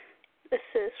 This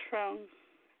is from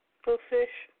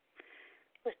Blowfish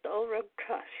with the Old Red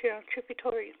Cross here on Truth Be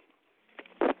Told Radio.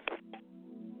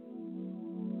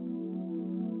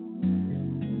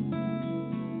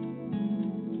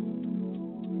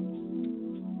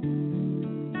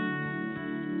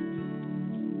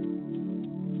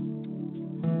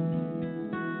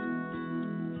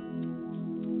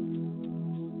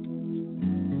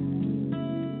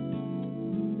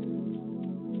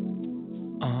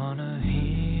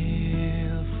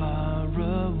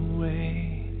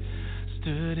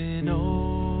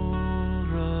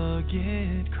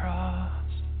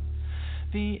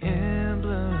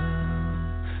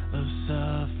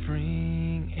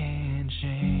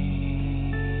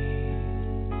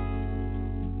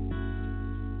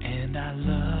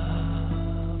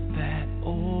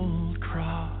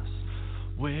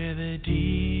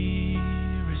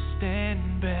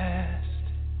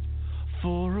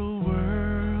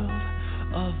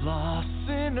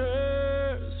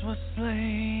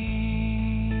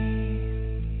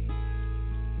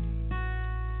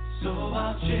 So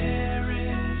I'll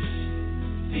cherish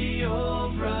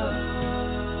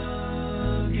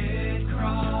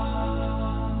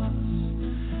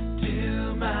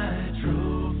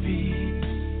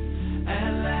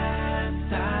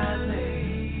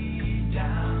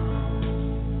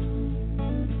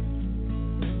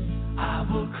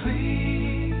will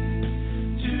cling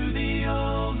to the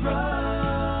old rugged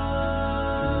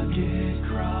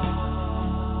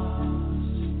cross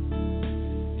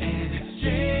and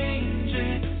exchange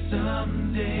it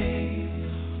someday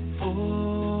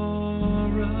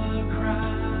for a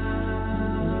crown.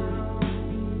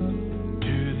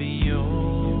 To the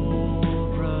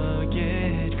old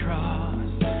rugged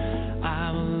cross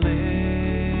I will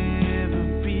ever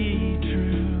be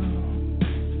true.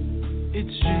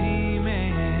 Its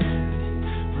dreaming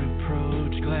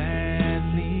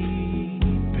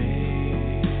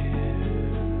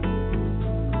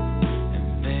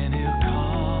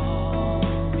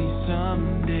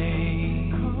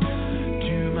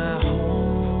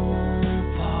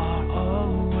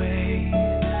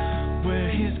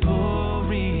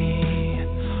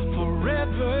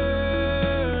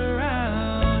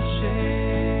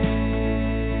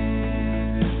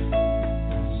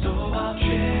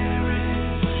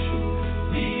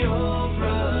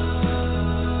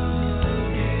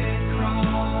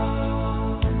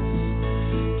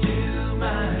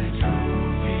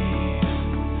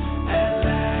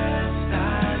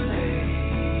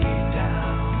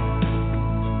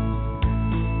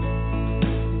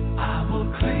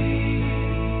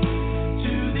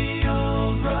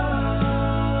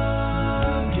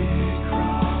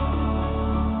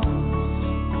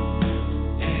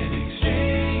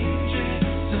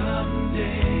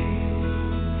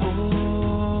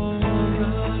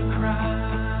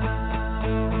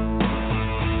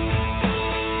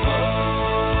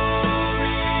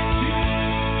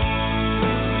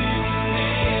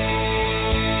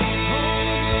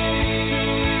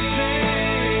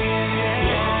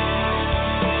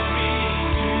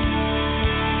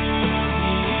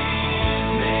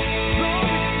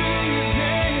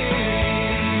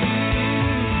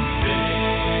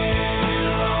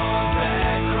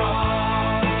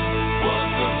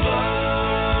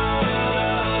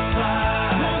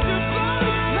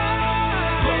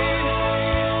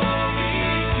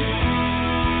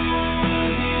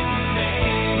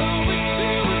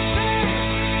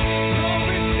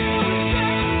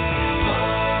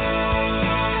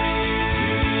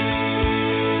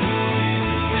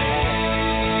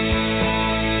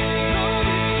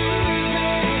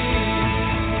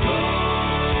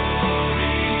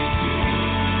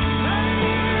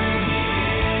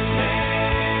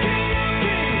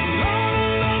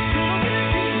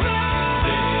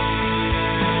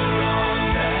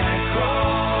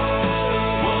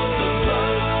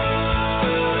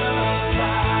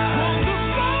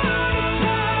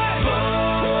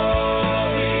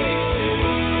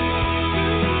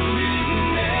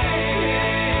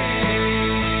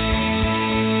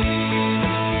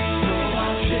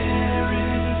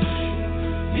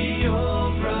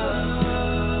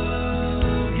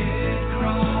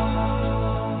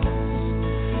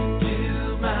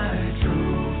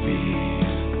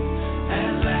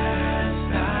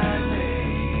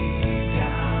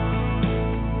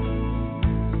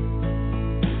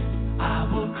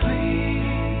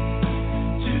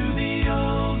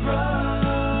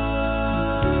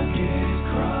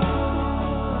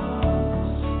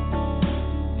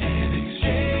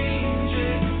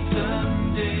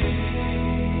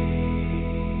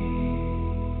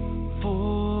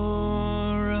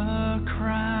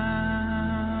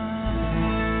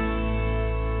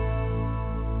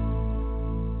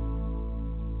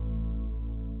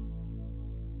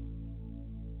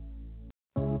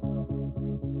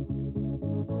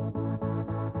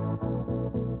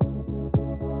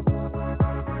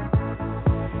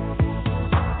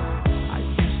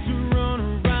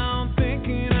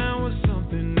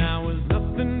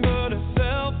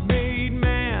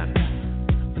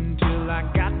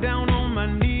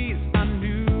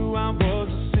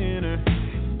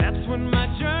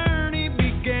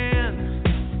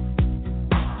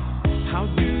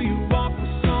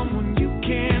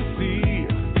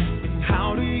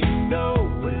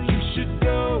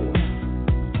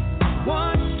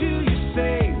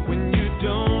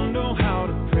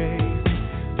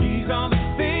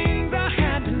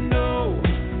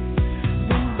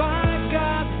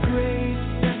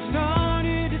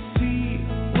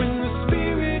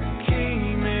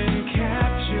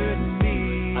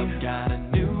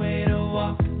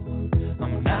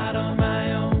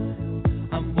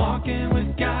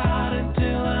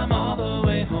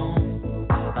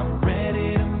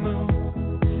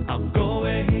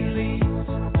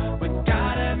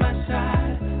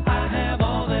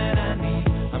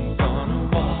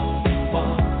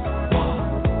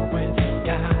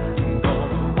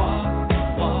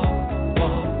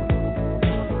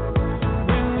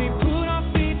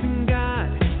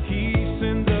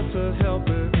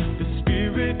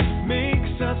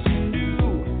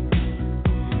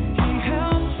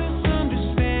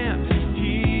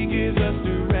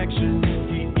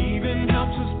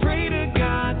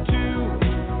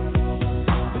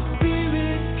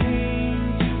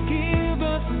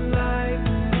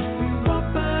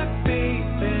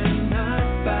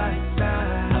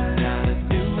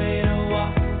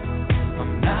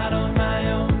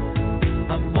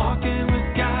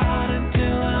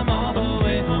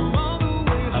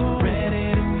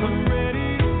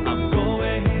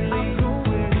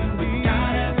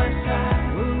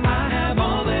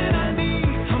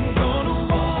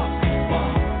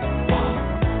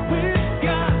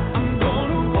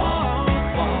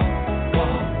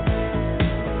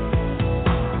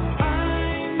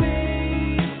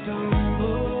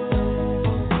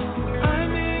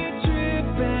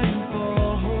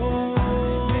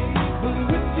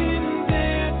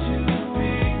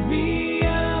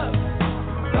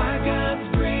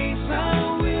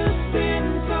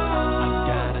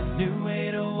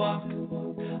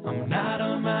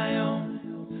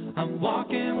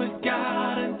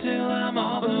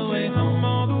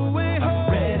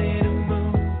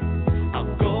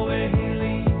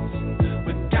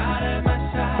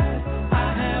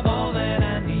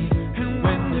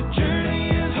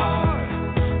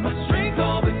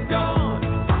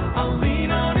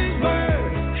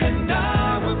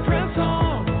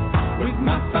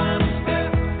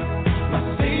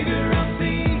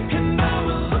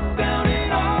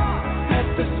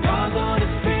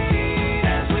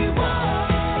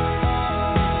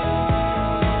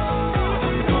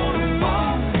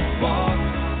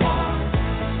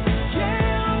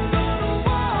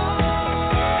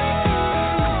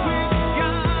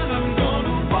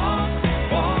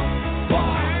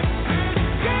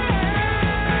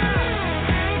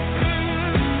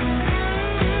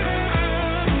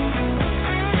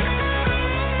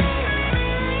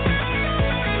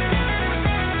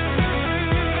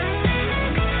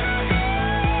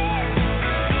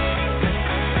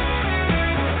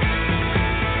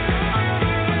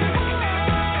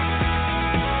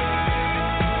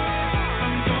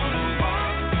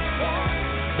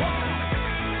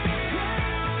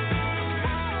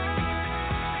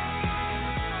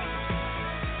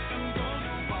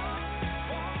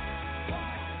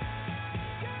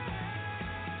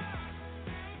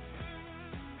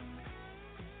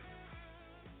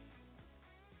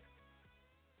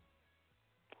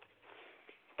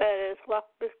That is Walk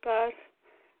with God,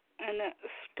 and that's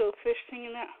Go Fish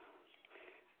singing that.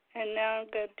 And now I'm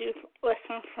going to do a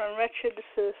lesson from Wretched.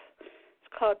 It's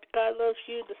called God Loves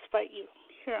You Despite You,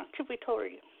 here on Truth Be Told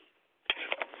Radio.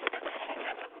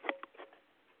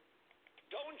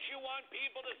 Don't you want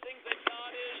people to think that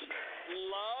God is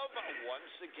love?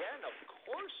 Once again, of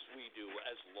course we do,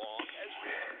 as long as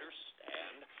we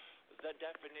understand the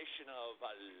definition of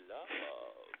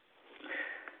love.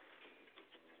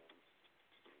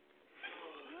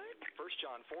 1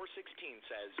 John 4:16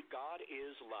 says, God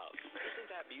is love. Isn't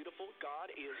that beautiful?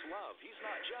 God is love. He's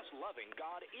not just loving,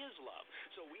 God is love.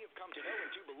 So we have come to know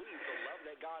and to believe the love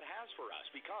that God has for us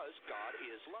because God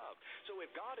is love. So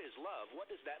if God is love, what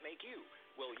does that make you?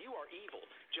 Well, you are evil.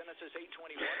 Genesis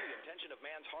 8:21, the intention of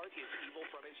man's heart is evil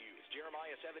from his youth.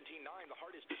 Jeremiah 17:9, the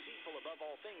heart is deceitful above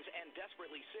all things and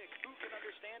desperately sick. Who can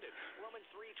understand it? Romans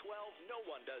 3:12, no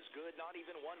one does good, not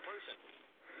even one person.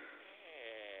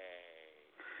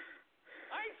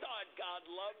 I thought God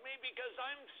loved me because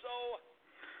I'm so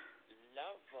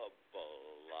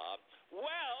lovable.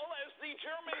 Well, as the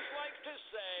Germans like to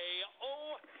say,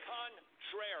 au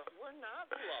contraire, we're not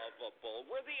lovable.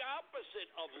 We're the opposite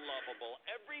of lovable.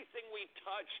 Everything we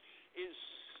touch is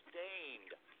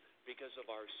stained because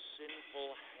of our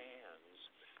sinful hands.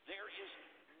 There is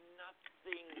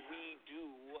nothing we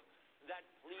do that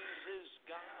pleases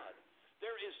God.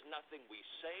 There is nothing we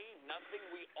say, nothing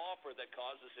we offer that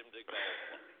causes him to go,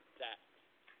 that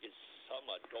is some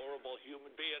adorable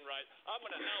human being, right? I'm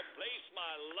going to now place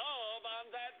my love on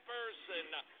that person.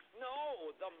 No,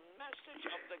 the message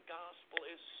of the gospel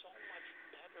is so much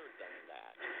better than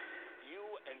that. You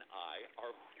and I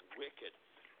are wicked,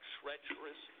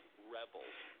 treacherous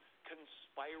rebels,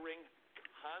 conspiring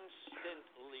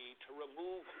constantly to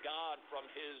remove God from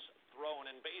his throne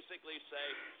and basically say,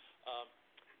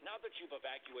 now that you've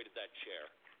evacuated that chair,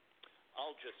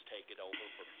 I'll just take it over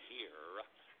from here.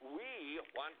 We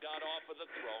want God off of the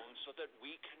throne so that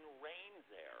we can reign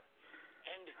there.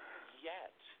 And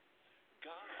yet,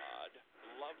 God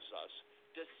loves us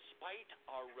despite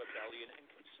our rebellion. And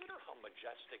consider how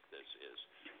majestic this is.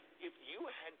 If you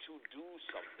had to do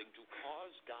something to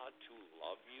cause God to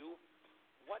love you,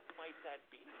 what might that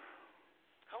be?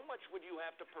 How much would you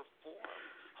have to perform?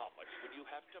 How much would you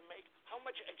have to make? How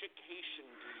much education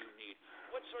do you need?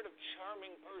 What sort of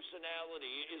charming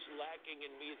personality is lacking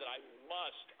in me that I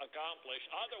must accomplish?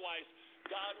 Otherwise,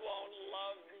 God won't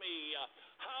love me.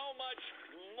 How much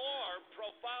more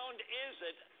profound is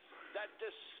it that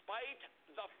despite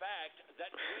the fact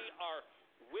that we are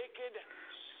wicked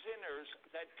sinners,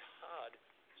 that God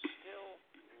still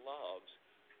loves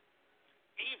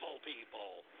evil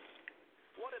people?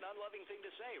 What an unloving thing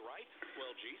to say, right?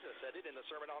 Well, Jesus said it in the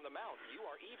Sermon on the Mount. You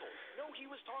are evil. No, he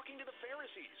was talking to the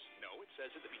Pharisees. No, it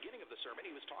says at the beginning of the sermon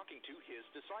he was talking to his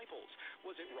disciples.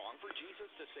 Was it wrong for Jesus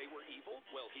to say we're evil?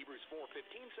 Well, Hebrews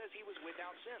 4:15 says he was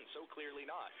without sin, so clearly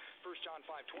not. 1 John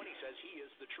 5:20 says he is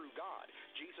the true God.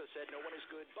 Jesus said no one is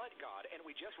good but God, and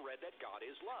we just read that God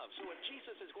is love. So if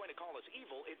Jesus is going to call us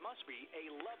evil, it must be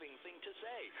a loving thing to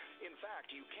say. In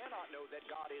fact, you cannot know that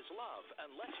God is love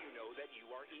unless you know that you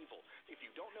are evil. If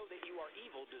you don't know that you are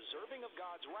evil, deserving of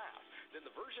God's wrath, then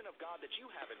the version of God that you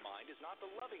have in mind is not the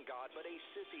loving God, but a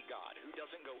sissy God who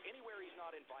doesn't go anywhere he's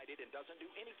not invited and doesn't do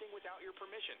anything without your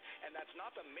permission. And that's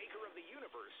not the maker of the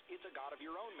universe, it's a God of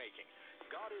your own making.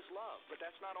 God is love, but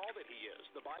that's not all that he is.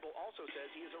 The Bible also says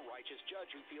he is a righteous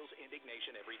judge who feels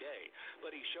indignation every day.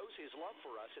 But he shows his love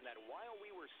for us in that while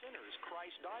we were sinners,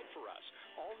 Christ died for us.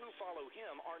 All who follow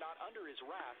him are not under his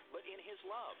wrath, but in his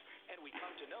love. And we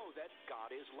come to know that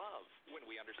God is love when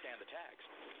we understand the text.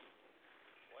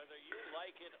 Whether you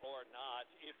like it or not,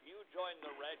 if you join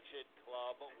the Wretched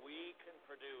Club, we can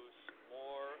produce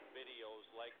more videos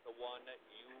like the one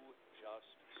you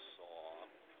just saw.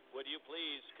 Would you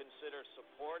please consider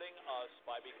supporting us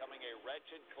by becoming a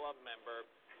Wretched Club member,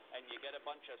 and you get a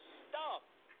bunch of stuff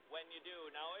when you do.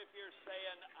 Now, if you're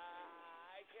saying,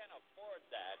 I can't afford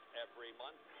that every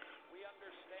month, we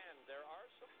understand there are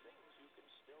some things you can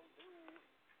still do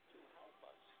to help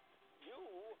us. You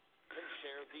can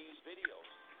share these videos.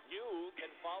 You can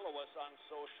follow us on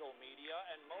social media,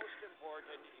 and most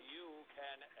important, you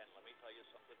can, and let me tell you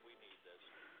something, we need this,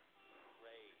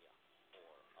 pray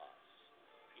for us.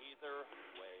 Either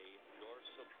way, your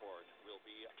support will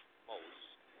be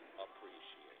most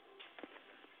appreciated.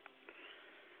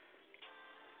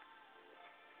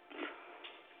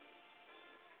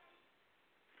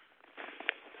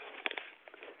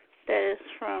 That is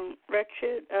from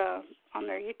Wretched on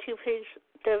their YouTube page,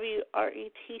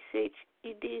 WRETCHED,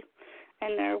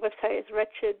 and their website is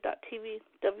wretched.tv,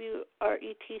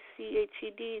 WRETCHED.tv.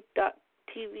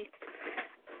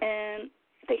 And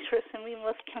thanks for listening. We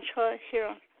love Control here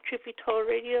on Truth Be Told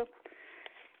Radio.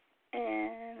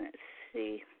 And let's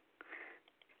see.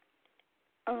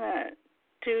 I'm going to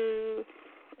do,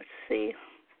 let's see.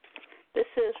 This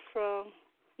is from,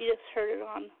 you just heard it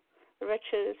on The Wretched.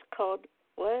 It's called,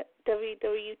 what?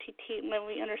 WWTT, When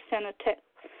We Understand the Text.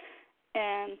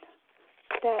 And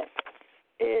that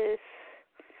is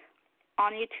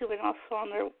on YouTube and also on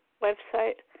their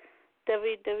website,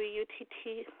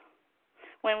 WWTT,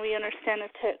 When We Understand the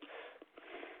Text,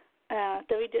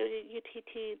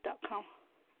 WWUTT.com,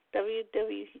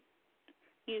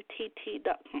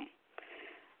 WWUTT.com.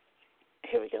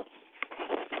 Here we go.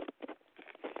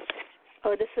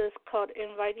 Oh, this is called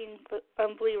Inviting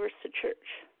Unbelievers to Church,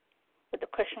 with a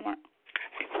question mark.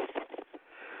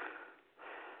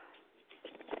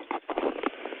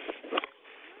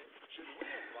 Should we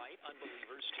invite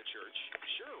unbelievers to church?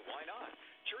 Sure, why not?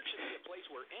 Church should be a place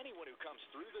where anyone who comes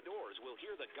through the doors will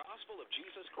hear the gospel of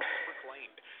Jesus Christ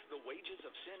proclaimed. The wages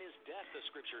of sin is death, the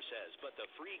scripture says, but the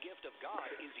free gift of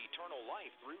God is eternal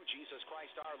life through Jesus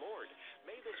Christ our Lord.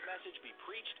 May this message be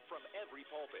preached from every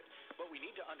pulpit. But we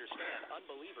need to understand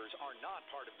unbelievers are not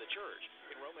part of the church.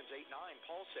 In Romans 8:9,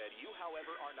 Paul said, "You,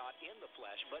 however, are not in the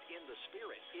flesh, but in the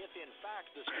Spirit, if in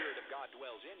fact the Spirit of God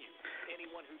dwells in you.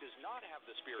 Anyone who does not have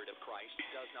the Spirit of Christ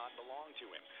does not belong to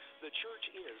him." The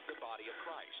church is the body of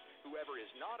Christ. Whoever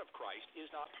is not of Christ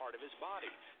is not part of his body.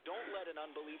 Don't let an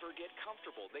unbeliever get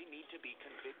comfortable. They need to be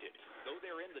convicted. Though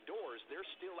they're in the doors, they're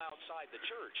still outside the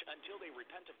church until they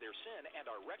repent of their sin and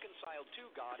are reconciled to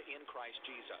God in Christ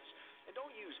Jesus. And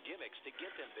don't use gimmicks to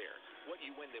get them there. What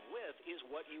you win them with is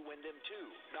what you win them to.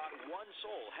 Not one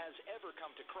soul has ever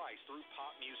come to Christ through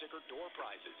pop music or door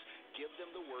prizes. Give them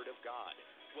the Word of God.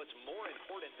 What's more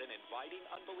important than inviting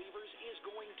unbelievers is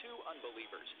going to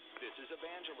unbelievers. This is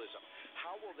evangelism.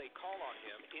 How will they call on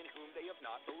him in whom they have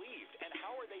not believed? And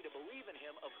how are they to believe in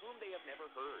him of whom they have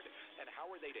never heard? And how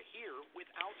are they to hear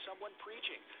without someone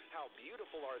preaching? How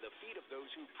beautiful are the feet of those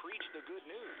who preach the good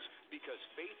news, because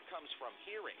faith comes from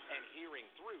hearing, and hearing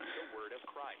through the word of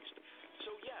Christ.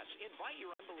 So yes, invite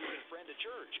your unbelieving friend to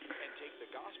church and take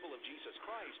the gospel of Jesus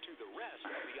Christ to the rest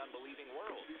of the unbelieving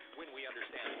world when we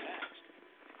understand the text.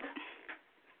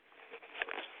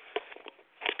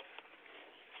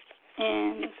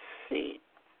 And let's see,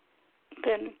 I'm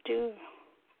going to do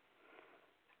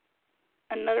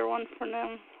another one for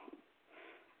them.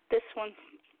 This one's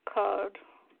called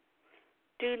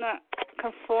Do Not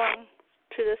Conform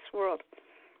to This World,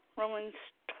 Romans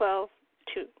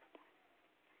 12:2.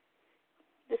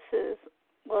 This is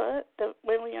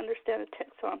when we understand the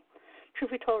text on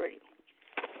Truth Be Told Radio.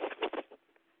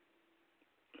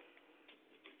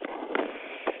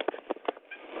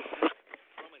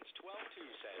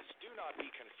 Do not be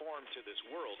conformed to this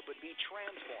world, but be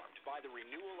transformed by the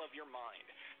renewal of your mind,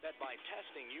 that by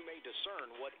testing you may discern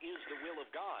what is the will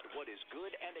of God, what is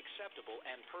good and acceptable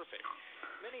and perfect.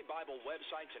 Many Bible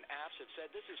websites and apps have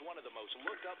said this is one of the most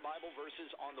looked up Bible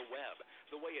verses on the web.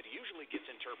 The way it usually gets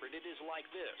interpreted is like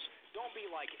this: don't be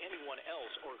like anyone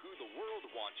else or who the world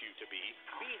wants you to be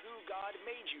who God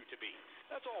made you to be.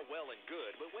 That's all well and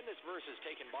good, but when this verse is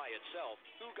taken by itself,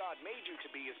 who God made you to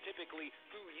be is typically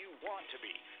who you want to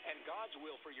be. And God's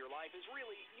will for your life is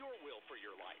really your will for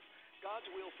your life. God's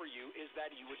will for you is that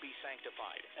you would be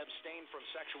sanctified, abstain from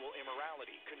sexual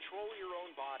immorality, control your own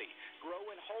body, grow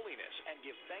in holiness, and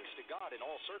give thanks to God in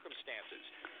all circumstances,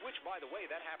 which, by the way,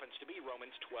 that happens to be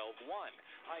Romans 12:1.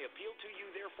 I appeal to you,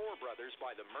 therefore, brothers,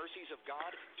 by the mercies of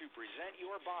God, to present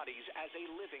your bodies as a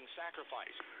living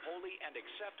sacrifice, holy and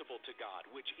acceptable to God,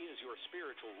 which is your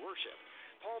spiritual worship.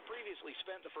 Paul previously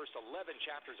spent the first 11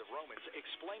 chapters of Romans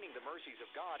explaining the mercies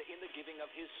of God in the giving of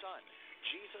his Son.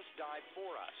 Jesus died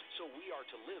for us, so we are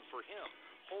to live for him,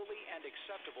 holy and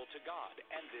acceptable to God,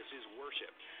 and this is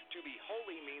worship. To be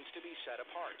holy means to be set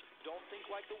apart. Don't think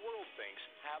like the world thinks.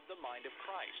 Have the mind of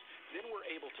Christ. Then we're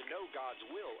able to know God's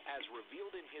will as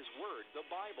revealed in his word, the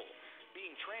Bible.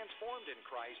 Being transformed in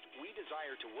Christ, we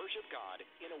desire to worship God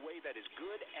in a way that is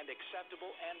good and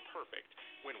acceptable and perfect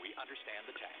when we understand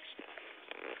the text.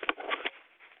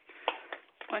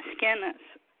 Once again, that's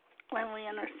when we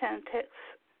understand the text,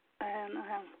 and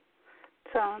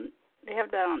they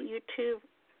have that on YouTube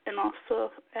and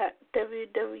also at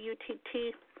www.utt.com,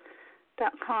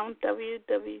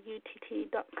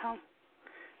 www.utt.com.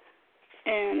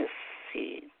 And let's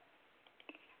see,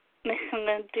 next I'm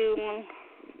going to do one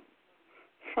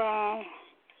from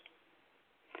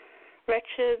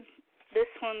Wretched. This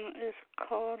one is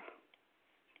called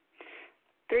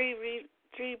Three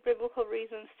Biblical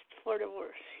Reasons for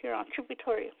Divorce, here on Truth Be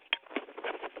Told Radio.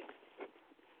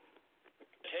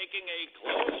 Taking a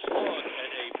close look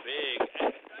at a big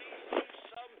and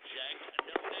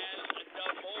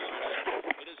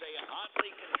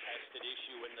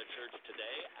issue in the church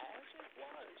today, as it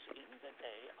was in the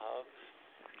day of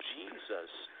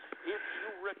Jesus. If you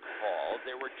recall,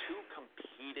 there were two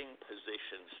competing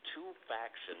positions, two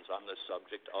factions on the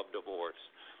subject of divorce.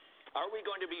 Are we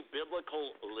going to be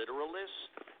biblical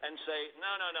literalists and say, no,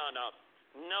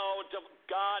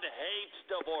 God hates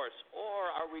divorce? Or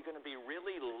are we going to be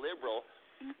really liberal,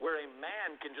 where a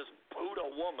man can just boot a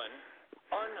woman,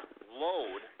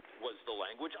 unload was the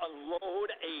language, unload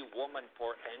a woman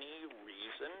for any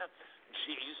reason?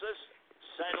 Jesus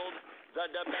settled the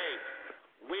debate.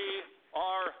 We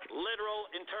are literal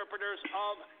interpreters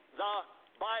of the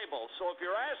Bible. So if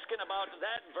you're asking about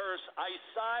that verse, I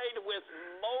side with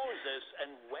Moses.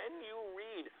 And when you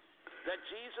read that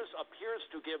Jesus appears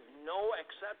to give no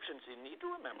exceptions, you need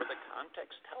to remember the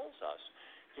context tells us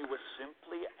he was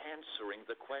simply answering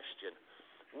the question,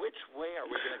 which way are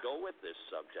we going to go with this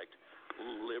subject,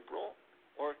 liberal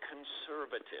or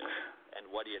conservative? And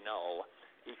what do you know?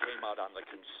 He came out on the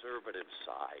conservative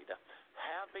side.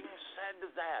 Having said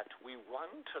that, we run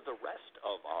to the rest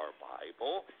of our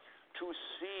Bible to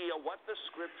see what the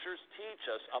Scriptures teach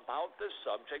us about the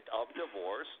subject of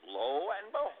divorce. Lo and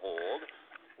behold,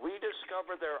 we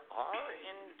discover there are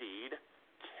indeed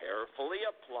carefully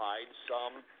applied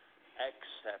some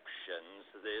exceptions.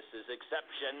 This is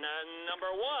exception number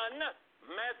 1.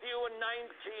 Matthew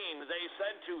 19, they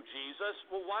said to Jesus,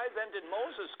 well, why then did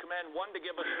Moses command one to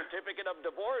give a certificate of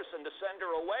divorce and to send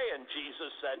her away? And Jesus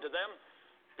said to them,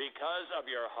 because of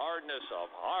your hardness of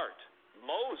heart,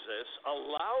 Moses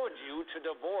allowed you to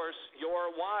divorce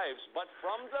your wives, but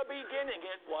from the beginning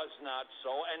it was not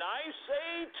so. And I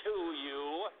say to you,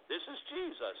 this is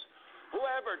Jesus,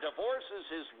 whoever divorces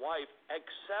his wife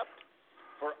except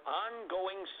for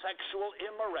ongoing sexual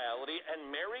immorality and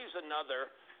marries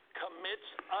another commits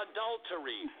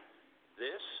adultery.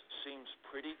 This seems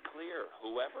pretty clear.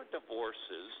 Whoever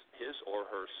divorces his or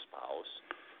her spouse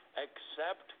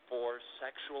except for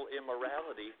sexual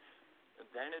immorality,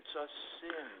 then it's a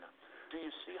sin. Do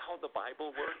you see how the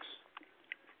Bible works?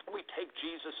 We take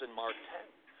Jesus in Mark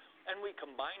 10 and we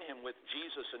combine him with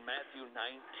Jesus in Matthew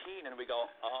 19 and we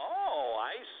go, oh,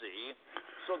 I see.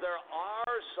 So there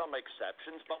are some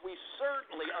exceptions, but we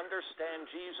certainly understand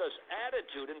Jesus'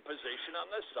 attitude and position on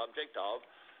the subject of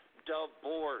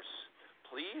divorce.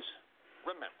 Please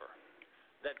remember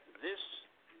that this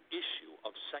issue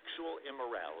of sexual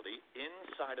immorality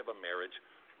inside of a marriage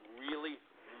really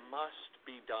must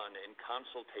be done in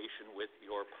consultation with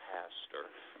your pastor.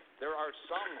 There are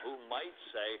some who might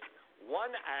say,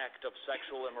 one act of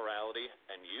sexual immorality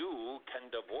and you can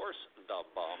divorce the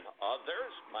bum.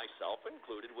 Others, myself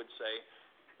included, would say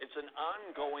it's an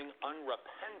ongoing,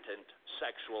 unrepentant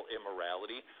sexual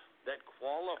immorality that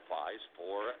qualifies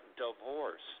for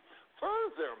divorce.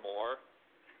 Furthermore,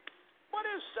 what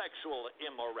is sexual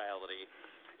immorality?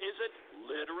 Is it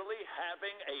literally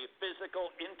having a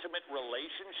physical, intimate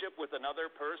relationship with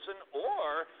another person,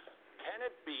 or can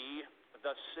it be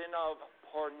the sin of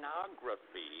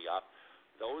pornography?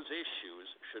 Those issues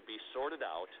should be sorted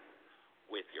out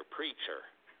with your preacher.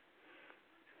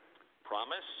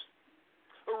 Promise?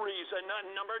 Reason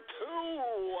number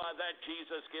 2 that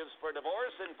Jesus gives for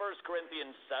divorce in 1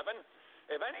 Corinthians 7.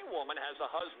 If any woman has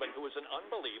a husband who is an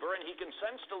unbeliever and he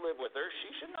consents to live with her, she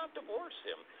should not divorce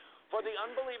him. For the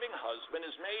unbelieving husband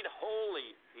is made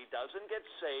holy. He doesn't get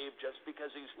saved just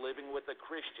because he's living with a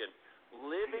Christian.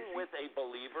 Living with a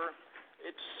believer,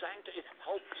 it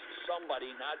helps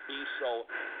somebody not be so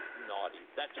naughty.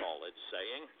 That's all it's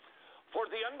saying.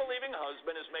 For the unbelieving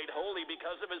husband is made holy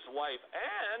because of his wife,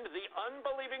 and the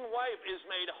unbelieving wife is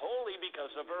made holy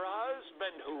because of her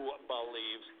husband who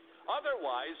believes.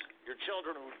 Otherwise, your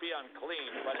children would be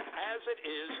unclean, but as it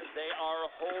is, they are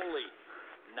holy,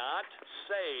 not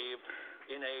saved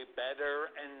in a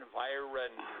better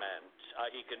environment.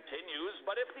 He continues,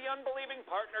 but if the unbelieving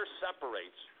partner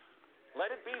separates,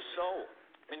 let it be so.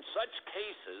 In such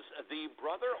cases, the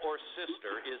brother or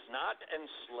sister is not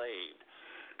enslaved.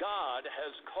 God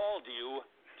has called you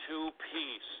to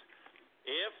peace.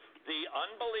 If the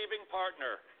unbelieving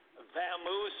partner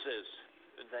vamooses,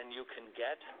 then you can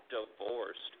get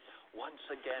divorced. Once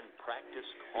again, practice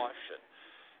caution.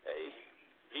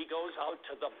 He goes out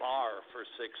to the bar for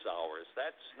 6 hours.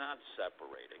 That's not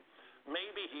separating.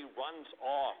 Maybe he runs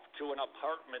off to an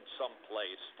apartment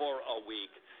someplace for a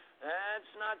week.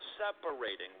 That's not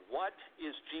separating. What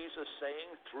is Jesus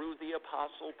saying through the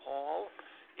Apostle Paul?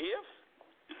 If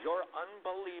your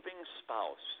unbelieving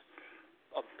spouse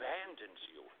abandons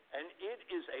you, and it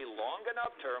is a long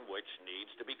enough term which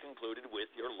needs to be concluded with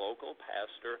your local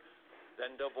pastor,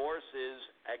 then divorce is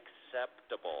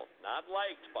acceptable. Not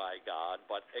liked by God,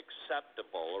 but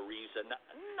acceptable. Reason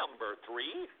number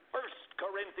 3, 1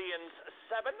 Corinthians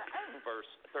 7 and verse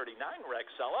 39,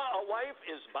 Rexella. A wife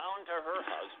is bound to her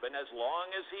husband as long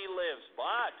as he lives,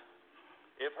 but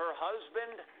if her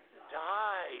husband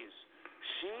dies,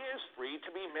 she is free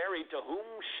to be married to whom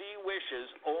she wishes,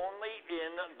 only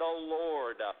in the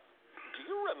Lord. Do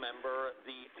you remember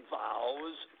the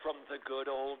vows from the good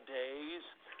old days?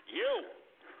 You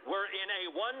were in a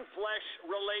one-flesh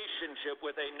relationship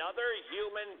with another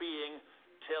human being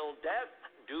till death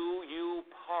do you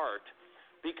part,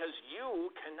 because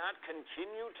you cannot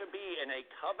continue to be in a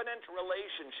covenant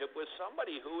relationship with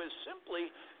somebody who is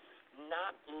simply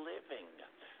not living.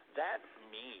 That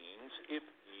means if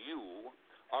you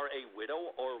are a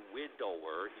widow or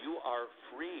widower, you are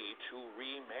free to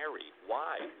remarry.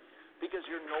 Why? Because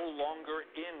you're no longer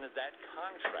in that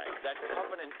contract. That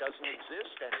covenant doesn't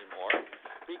exist anymore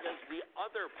because the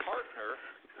other partner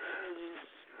is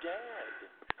dead.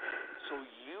 So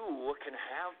you can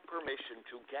have permission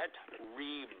to get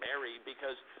remarried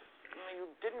because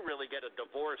you didn't really get a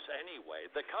divorce anyway.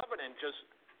 The covenant just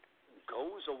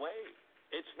goes away.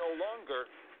 It's no longer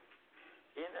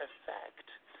in effect.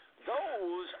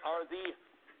 Those are the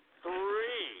 3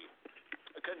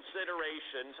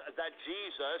 considerations that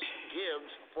Jesus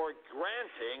gives for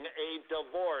granting a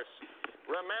divorce.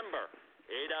 Remember,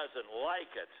 he doesn't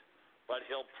like it, but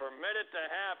he'll permit it to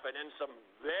happen in some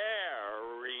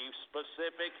very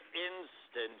specific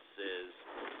instances.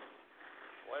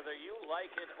 Whether you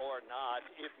like it or not,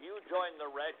 if you join the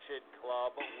Wretched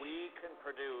Club, we can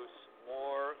produce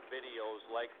more videos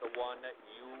like the one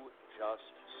you just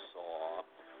saw.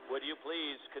 Would you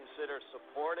please consider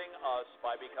supporting us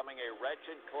by becoming a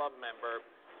Wretched Club member,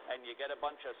 and you get a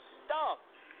bunch of stuff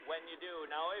when you do.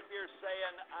 Now, if you're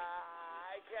saying,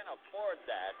 I can't afford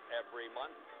that every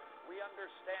month, we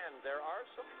understand there are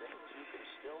some things you can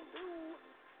still do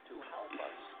to help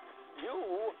us.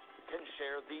 You can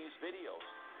share these videos.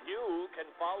 You can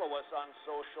follow us on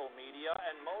social media,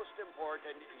 and most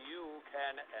important, you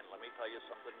can, and let me tell you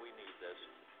something, we need this,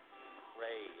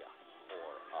 pray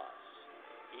for us.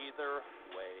 Either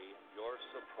way, your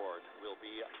support will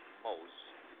be most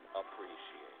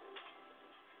appreciated.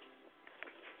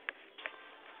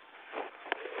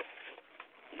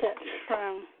 That's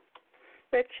from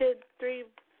Wretched, 3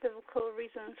 Biblical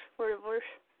Reasons for Divorce.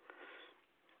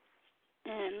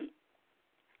 And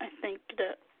I think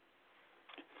that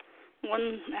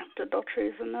 1 act of adultery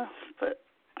is enough, but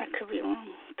I could be wrong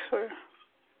for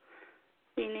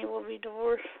being able to be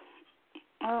divorced.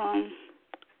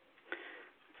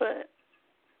 But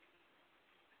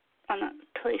I'm not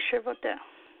totally sure about that.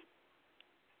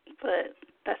 But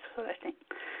that's what I think.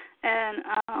 And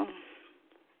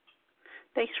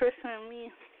thanks for listening to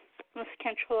me, Miss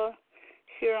Cantrola,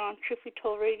 here on Truth Be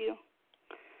Told Radio.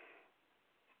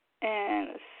 And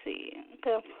let's see, I'm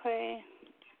going to play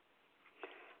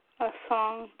a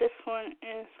song. This one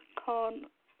is called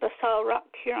The Solid Rock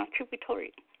here on Truth Be Told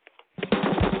Radio.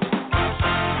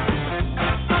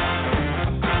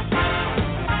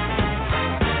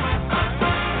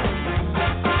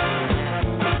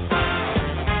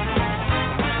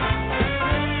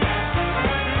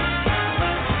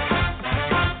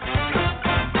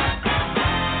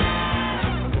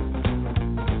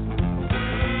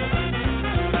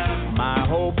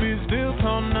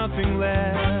 Nothing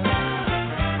less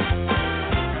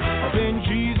than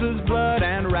Jesus' blood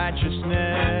and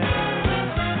righteousness.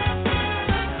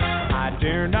 I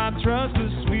dare not trust the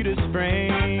sweetest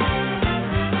frame,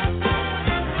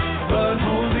 but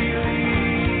wholly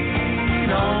lean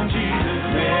on Jesus'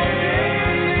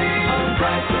 name. On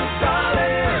Christ the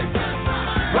solid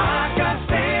rock I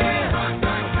stand.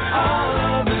 All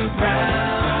of the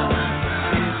ground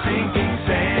is sinking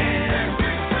sand.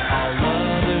 All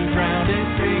other ground is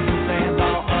sinking sand.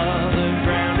 All other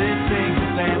ground is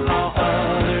sinking sand. All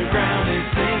other ground is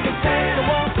sinking sand.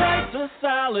 On Christ the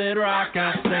solid rock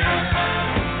I stand.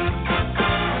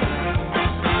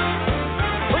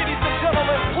 Ladies and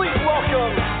gentlemen, please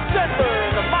welcome Denver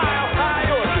and the Mile High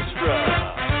Orchestra.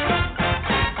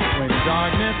 When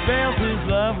darkness veils his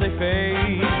lovely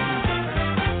face,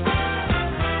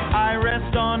 I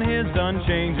rest on his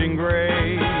unchanging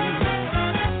grace.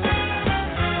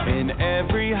 In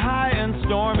every high and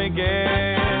stormy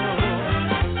gale,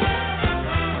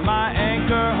 my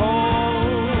anchor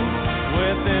holds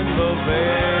within the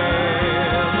veil.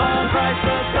 On Christ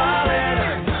the solid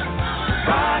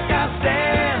rock I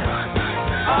stand.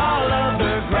 All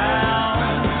other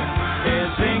ground is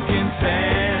sinking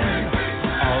sand.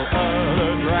 All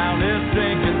other ground is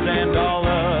sinking sand. All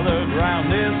other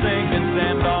ground is sinking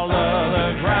sand. All other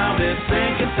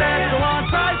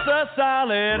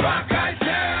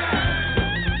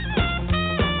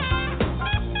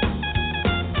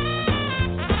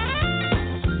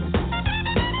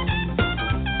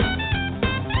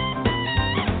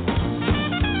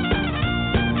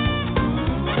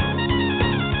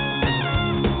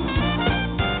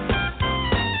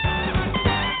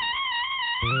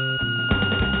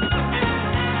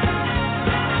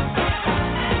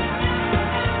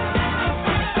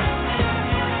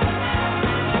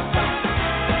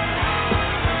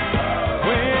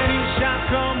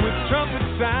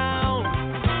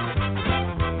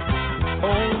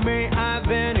may I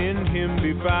then in him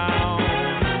be found,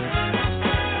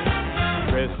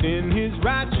 rest in his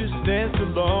righteousness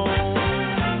alone.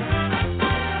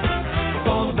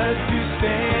 For blessed to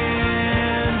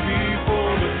stand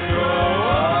before the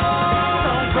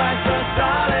throne, Christ the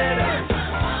solid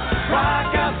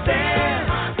rock I stand.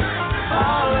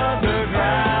 All of the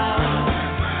ground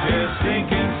is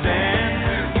sinking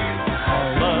sand.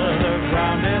 All of the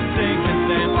ground is sinking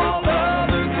sand. All of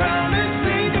the ground is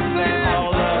sinking sand.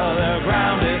 All of the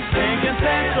ground is sinking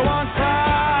sand. So on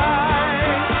Christ,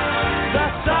 the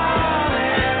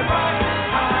solid rock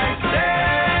I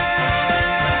stand.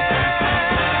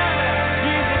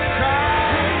 Jesus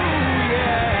Christ,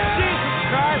 yeah. Jesus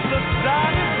Christ, the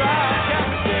solid rock I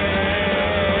stand.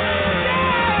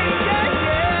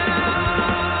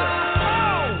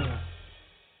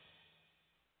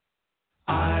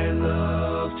 I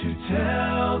love to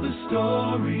tell the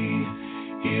story.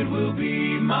 It will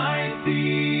be my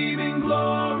theme in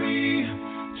glory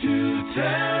to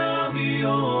tell the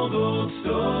old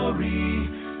story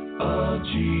of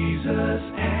Jesus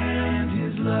and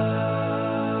his love.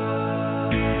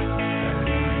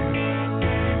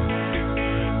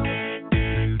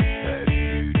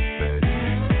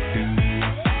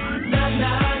 Na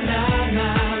na na na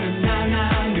na na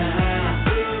na.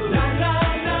 Na na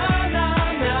na na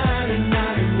na na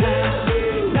na.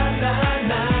 Na na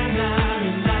na na na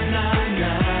na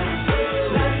na.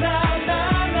 Na na na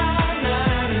na na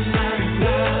na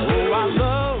na. Oh, I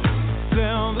love to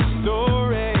tell the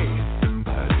story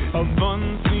of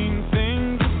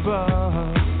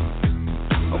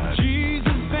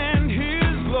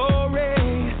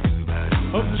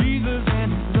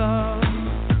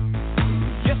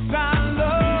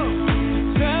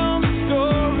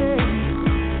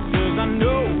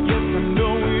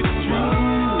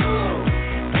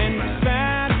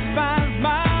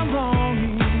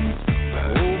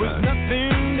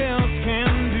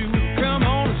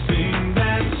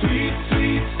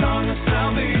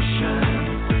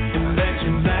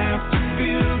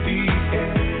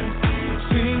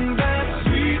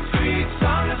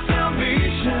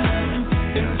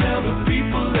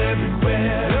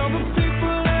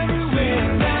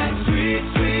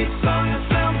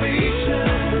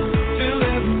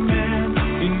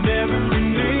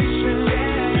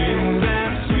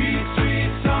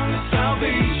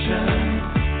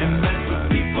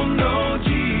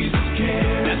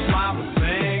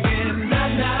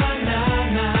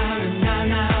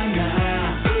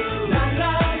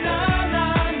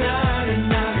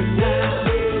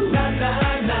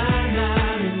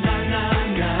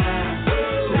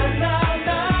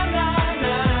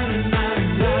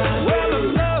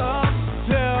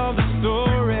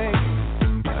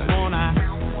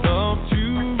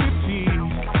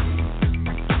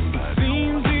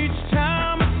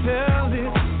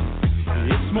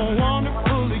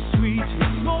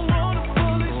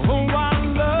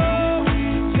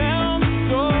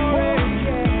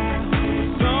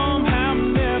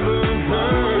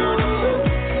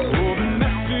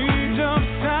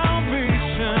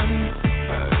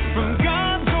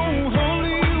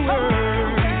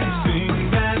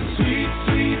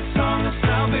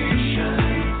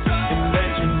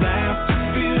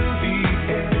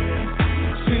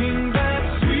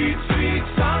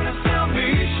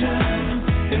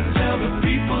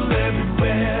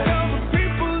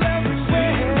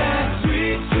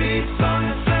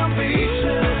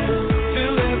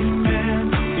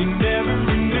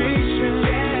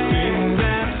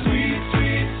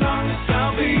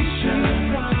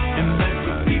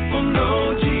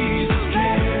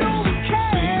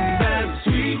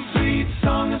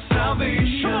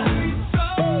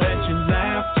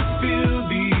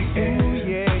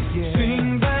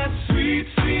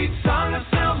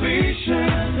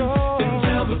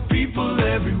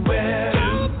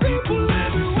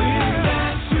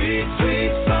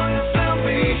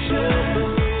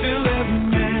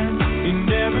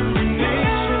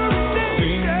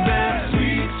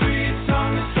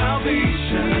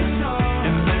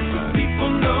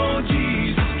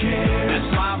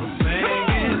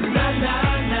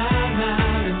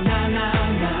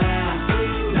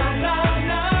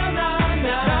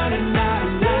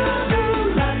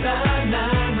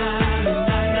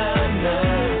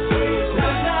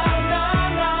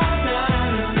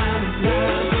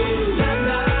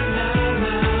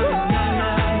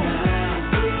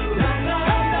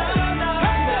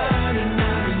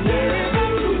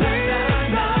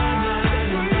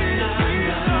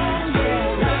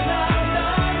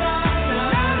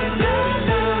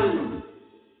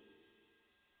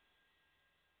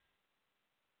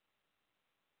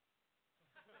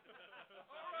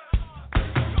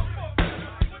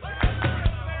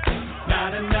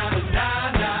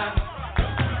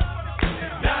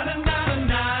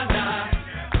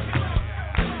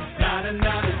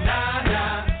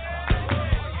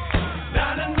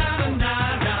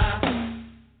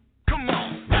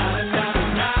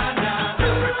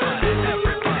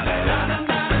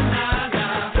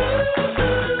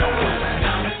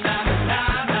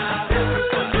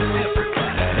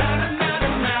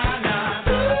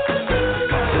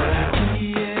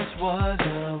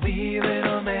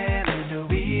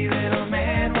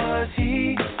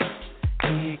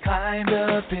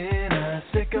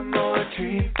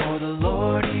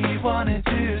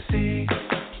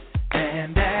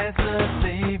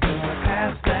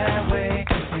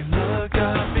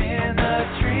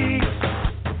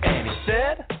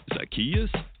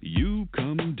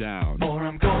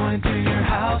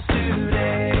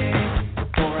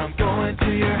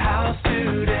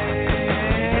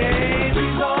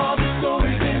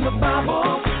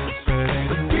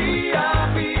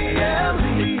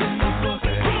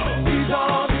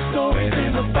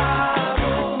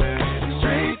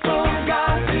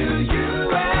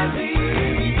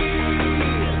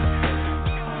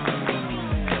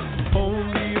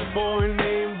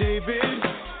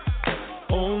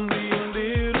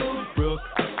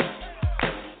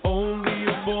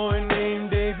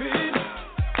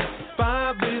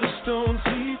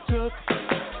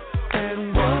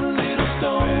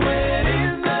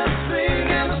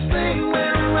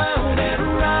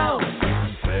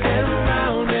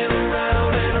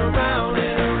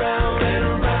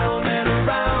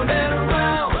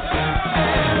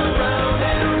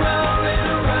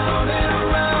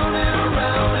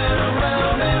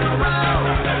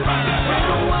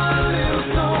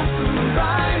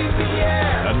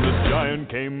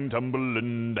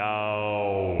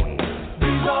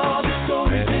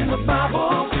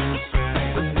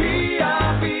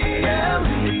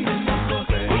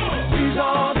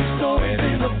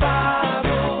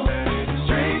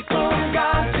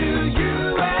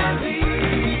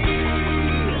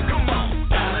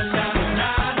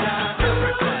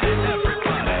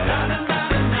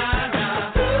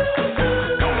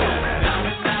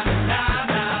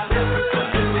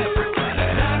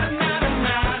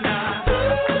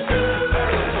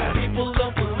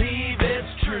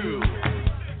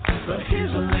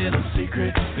Here's a little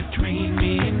secret between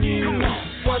me and you.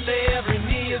 One day every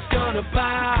knee is gonna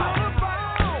bow,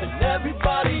 and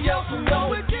everybody else will know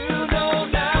what you know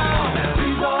now.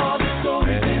 These are the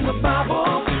stories in the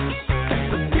Bible,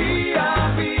 the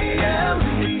B-I-B-L-E.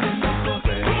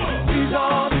 These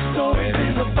are the stories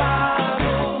in the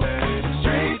Bible,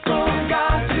 straight from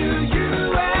God to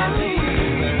you and me.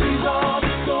 These are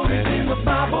the stories in the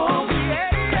Bible,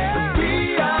 the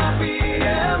B-I-B-L-E.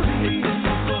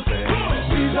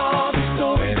 These are the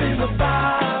stories in the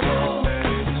Bible,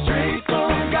 straight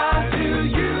from God to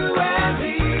you and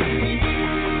me.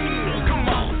 Come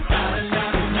on. Na na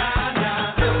na na.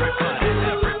 Everybody,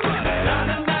 everybody. Na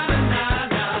na na na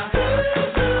na. Come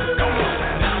on.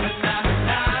 Na na na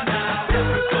na na.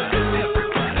 Everybody,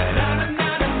 everybody. Na na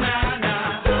na na na.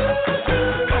 Come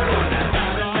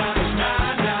on. Na na na na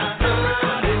na.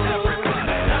 Everybody, everybody.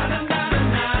 Na na na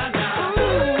na na.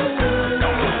 Come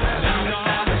on.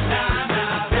 Na na na na na.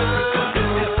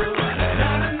 Everybody, everybody.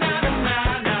 Na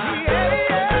na na na na. Come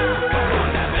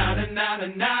on. Na na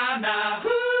na na na.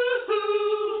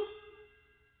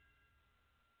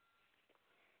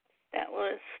 That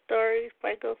was Stories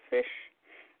by Go Fish.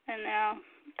 And now I'm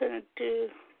going to do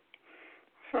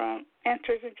from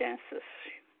Answers in Genesis.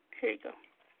 Here you go.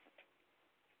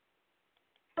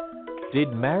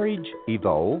 Did marriage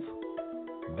evolve?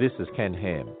 This is Ken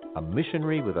Ham, a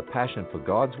missionary with a passion for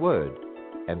God's Word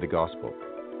and the Gospel.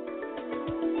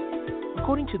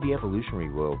 According to the evolutionary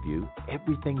worldview,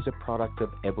 everything's a product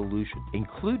of evolution,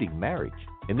 including marriage.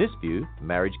 In this view,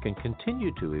 marriage can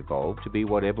continue to evolve to be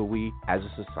whatever we as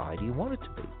a society want it to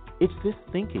be. It's this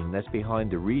thinking that's behind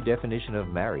the redefinition of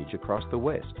marriage across the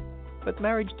West. But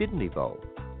marriage didn't evolve.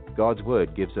 God's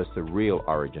Word gives us the real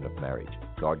origin of marriage.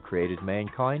 God created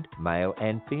mankind, male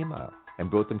and female, and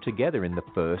brought them together in the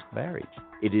first marriage.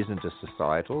 It isn't a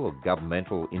societal or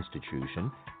governmental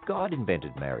institution. God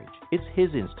invented marriage. It's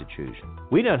His institution.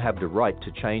 We don't have the right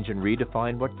to change and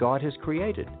redefine what God has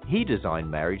created. He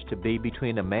designed marriage to be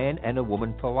between a man and a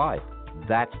woman for life.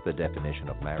 That's the definition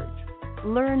of marriage.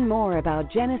 Learn more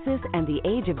about Genesis and the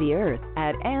age of the earth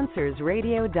at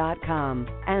AnswersRadio.com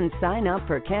and sign up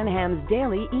for Ken Ham's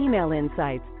daily email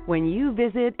insights when you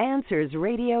visit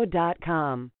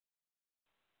AnswersRadio.com.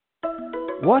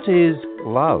 What is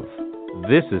love?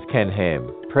 This is Ken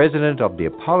Ham, president of the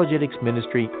apologetics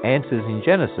ministry Answers in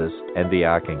Genesis and the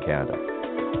Ark Encounter.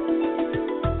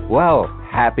 Well,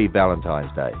 happy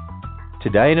Valentine's Day.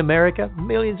 Today in America,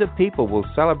 millions of people will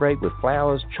celebrate with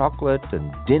flowers, chocolate,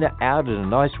 and dinner out at a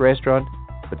nice restaurant.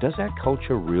 But does our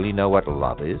culture really know what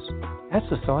love is? As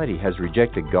society has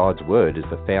rejected God's Word as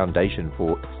the foundation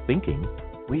for its thinking,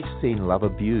 we've seen love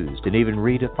abused and even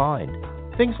redefined.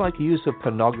 Things like use of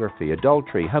pornography,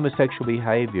 adultery, homosexual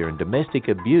behavior, and domestic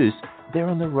abuse, they're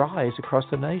on the rise across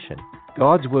the nation.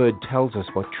 God's Word tells us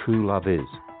what true love is.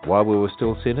 While we were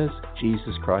still sinners,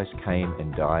 Jesus Christ came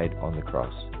and died on the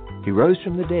cross. He rose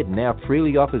from the dead and now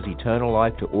freely offers eternal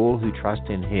life to all who trust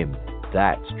in Him.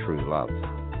 That's true love.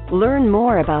 Learn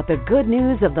more about the good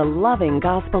news of the loving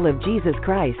gospel of Jesus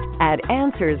Christ at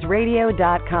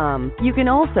AnswersRadio.com. You can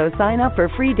also sign up for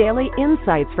free daily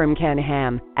insights from Ken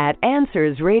Ham at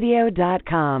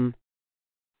AnswersRadio.com.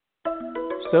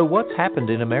 So what's happened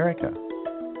in America?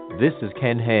 This is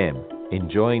Ken Ham,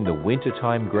 enjoying the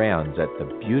wintertime grounds at the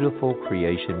beautiful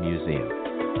Creation Museum.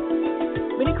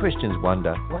 Many Christians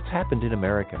wonder, what's happened in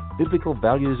America? Biblical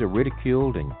values are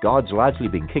ridiculed and God's largely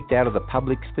been kicked out of the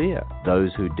public sphere.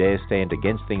 Those who dare stand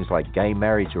against things like gay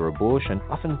marriage or abortion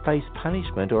often face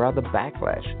punishment or other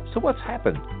backlash. So what's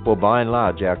happened? Well, by and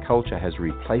large, our culture has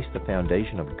replaced the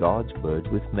foundation of God's Word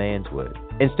with man's word.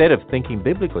 Instead of thinking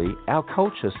biblically, our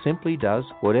culture simply does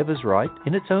whatever's right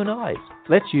in its own eyes.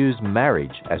 Let's use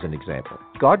marriage as an example.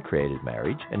 God created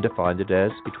marriage and defined it as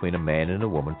between a man and a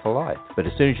woman for life. But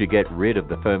as soon as you get rid of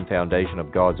the firm foundation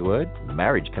of God's Word,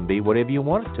 marriage can be whatever you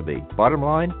want it to be. Bottom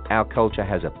line, our culture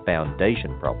has a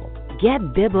foundation problem.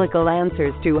 Get biblical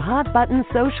answers to hot-button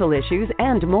social issues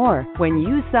and more when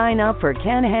you sign up for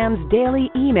Ken Ham's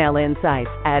daily email insights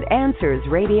at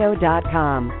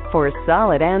AnswersRadio.com. For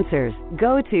solid answers,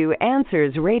 go to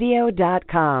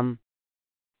AnswersRadio.com.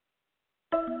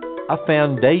 A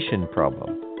foundation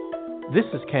problem. This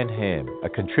is Ken Ham, a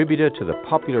contributor to the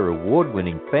popular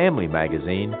award-winning family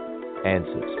magazine,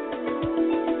 Answers.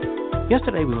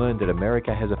 Yesterday we learned that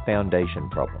America has a foundation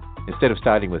problem. Instead of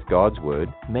starting with God's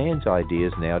Word, man's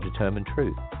ideas now determine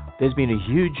truth. There's been a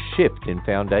huge shift in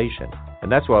foundation,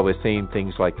 and that's why we're seeing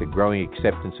things like the growing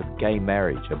acceptance of gay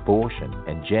marriage, abortion,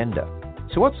 and gender.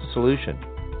 So what's the solution?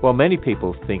 Well, many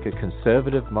people think a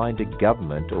conservative-minded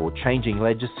government or changing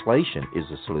legislation is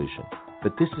the solution.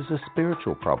 But this is a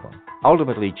spiritual problem.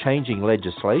 Ultimately, changing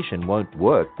legislation won't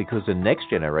work because the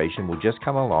next generation will just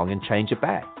come along and change it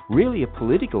back. Really, a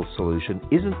political solution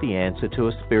isn't the answer to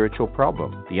a spiritual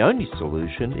problem. The only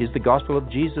solution is the gospel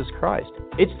of Jesus Christ.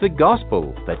 It's the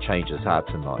gospel that changes hearts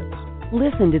and minds.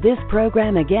 Listen to this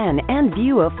program again and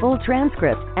view a full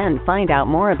transcript and find out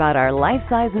more about our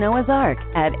life-size Noah's Ark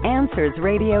at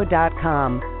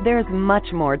AnswersRadio.com. There's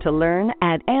much more to learn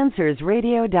at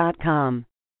AnswersRadio.com.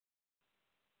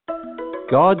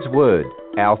 God's Word,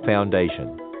 our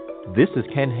foundation. This is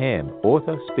Ken Ham,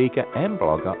 author, speaker, and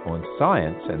blogger on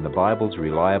science and the Bible's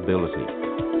reliability.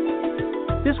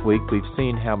 This week we've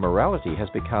seen how morality has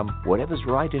become whatever's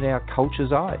right in our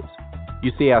culture's eyes.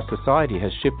 You see, our society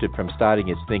has shifted from starting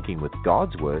its thinking with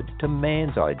God's Word to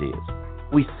man's ideas.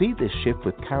 We see this shift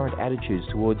with current attitudes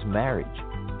towards marriage.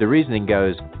 The reasoning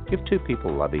goes, if two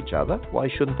people love each other, why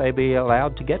shouldn't they be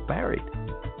allowed to get married?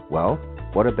 Well,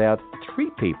 what about three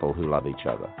people who love each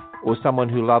other? Or someone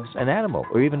who loves an animal,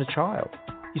 or even a child?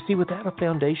 You see, without a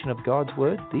foundation of God's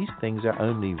Word, these things are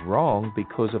only wrong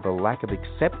because of a lack of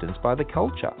acceptance by the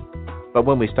culture. But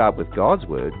when we start with God's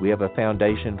Word, we have a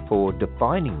foundation for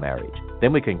defining marriage.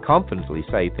 Then we can confidently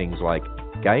say things like,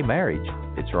 gay marriage,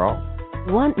 it's wrong.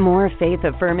 Want more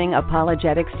faith-affirming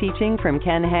apologetics teaching from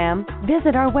Ken Ham?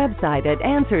 Visit our website at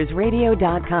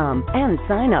AnswersRadio.com and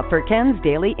sign up for Ken's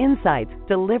Daily Insights,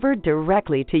 delivered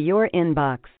directly to your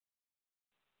inbox.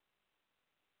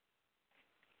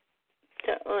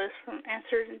 That was from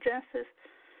Answers in Genesis,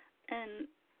 and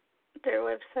their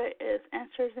website is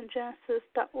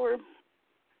answersingenesis.org.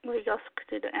 We also could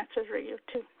do the Answers Radio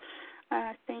too,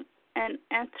 I think. And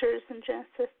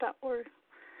answersingenesis.org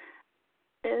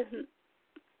is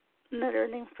another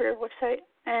name for their website.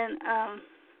 And of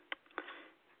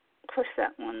course,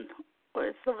 that one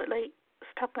was a little bit late.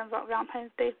 It's talking about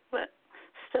Valentine's Day, but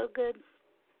still good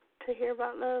to hear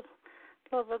about love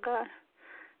of God.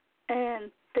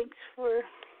 And thanks for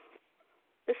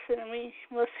listening to me,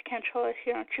 Melissa Cantrell,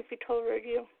 here on Truth Be Told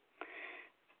Radio.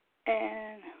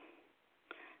 And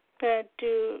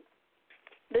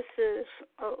this is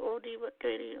an oldie but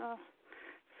goodie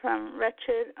from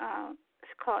Wretched.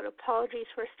 It's called Apologies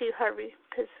for Steve Harvey,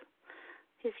 because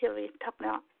he's going to be talking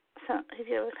about he's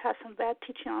going to have some bad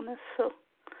teaching on this. So,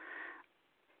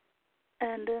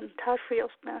 and then Todd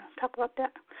Friel's going to talk about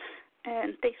that.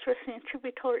 And thanks for listening to Truth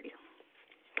Be Told Radio.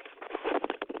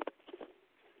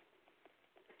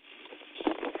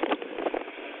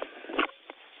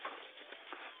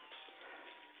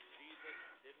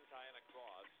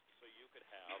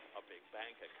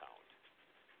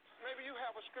 Maybe you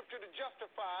have a scripture to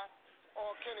justify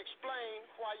or can explain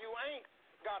why you ain't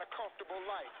got a comfortable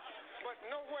life. But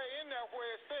nowhere in there where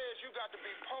it says you got to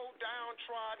be pulled down,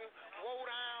 trodden, woe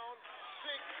down,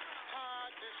 sick,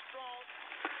 tired, distraught,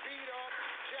 beat up,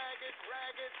 jagged,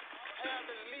 ragged, have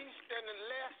the least and the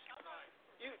less.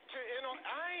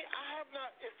 I have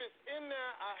not, if it's in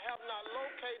there, I have not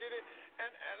located it. And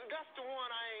that's the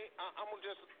one I'm going to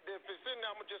just, if it's in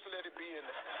there, I'm going to just let it be in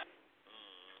there.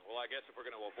 Well, I guess if we're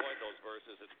going to avoid those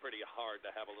verses, it's pretty hard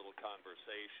to have a little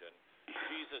conversation.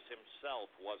 Jesus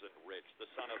himself wasn't rich. The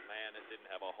Son of Man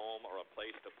didn't have a home or a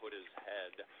place to put his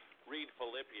head. Read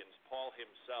Philippians. Paul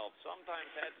himself sometimes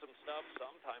had some stuff,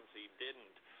 sometimes he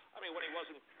didn't. I mean, when he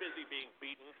wasn't busy being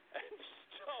beaten and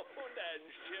stoned and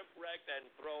shipwrecked and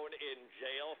thrown in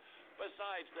jail.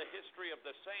 Besides, the history of the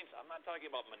saints, I'm not talking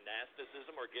about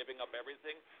monasticism or giving up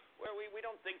everything, where we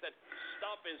don't think that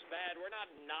stuff is bad. We're not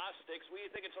Gnostics. We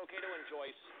think it's okay to enjoy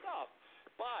stuff.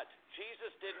 But Jesus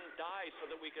didn't die so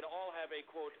that we could all have a,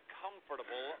 quote,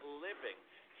 comfortable living.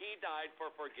 He died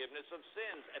for forgiveness of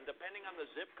sins. And depending on the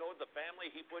zip code, the family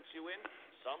he puts you in,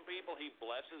 some people he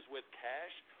blesses with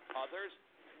cash, others,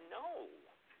 no.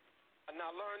 And I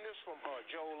learned this from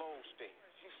Joel Osteen.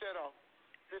 He said,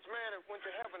 this man that went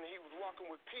to heaven, he was walking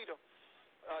with Peter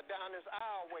down this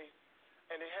aisleway,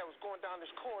 and it was going down this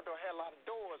corridor, had a lot of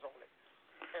doors on it,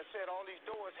 and said all these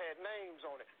doors had names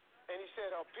on it. And he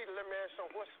said, Peter, let me ask you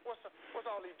something. What's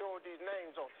all these doors, these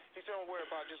names on? He said, don't worry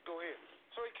about it, just go ahead.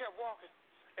 So he kept walking.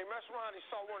 He messed around, he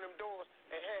saw one of them doors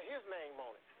and had his name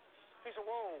on it. He said,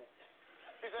 whoa.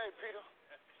 He said, hey, Peter,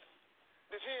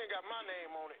 this here ain't got my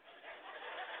name on it.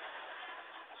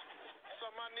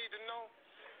 Something I need to know.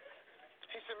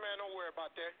 He said, man, don't worry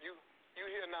about that. You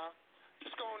here now.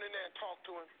 Just go on in there and talk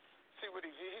to him. See what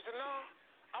he's here. He said, no,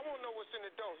 I want to know what's in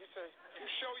the door. He said, you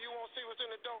sure you want to see what's in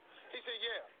the door? He said,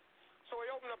 yeah. So he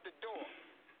opened up the door.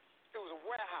 It was a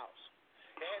warehouse.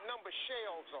 It had numbered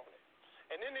shelves on it.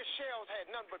 And in the shelves had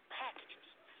nothing but packages.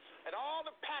 And all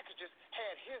the packages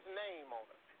had his name on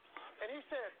them. And he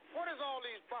said, what is all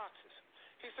these boxes?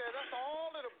 He said, that's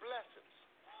all of the blessings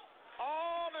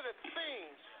all of the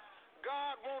things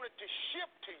God wanted to ship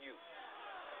to you.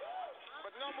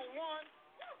 But number one,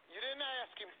 you didn't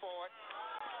ask him for it.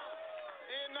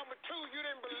 Then number two, you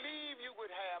didn't believe you would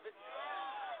have it.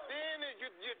 Then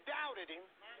you doubted him.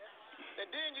 And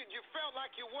then you felt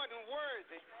like you wasn't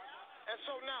worthy. And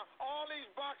so now all these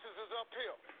boxes is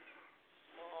uphill.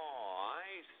 Oh,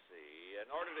 I see. In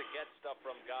order to get stuff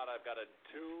from God, I've got to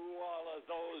do all of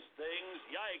those things.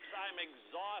 Yikes, I'm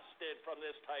exhausted from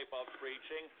this type of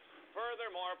preaching.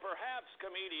 Furthermore, perhaps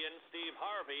comedian Steve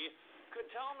Harvey could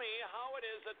tell me how it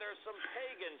is that there's some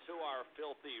pagans who are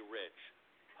filthy rich.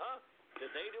 Huh?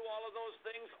 Did they do all of those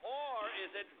things, or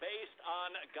is it based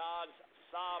on God's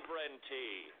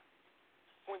sovereignty?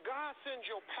 When God sends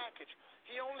your package,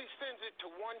 he only sends it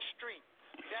to one street.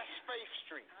 That's Faith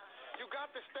Street. You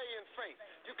got to stay in faith.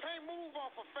 You can't move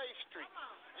off of Faith Street.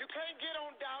 You can't get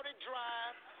on Doubted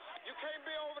Drive. You can't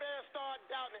be over there and start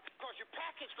doubting it, because your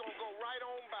package going to go right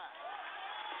on by.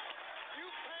 You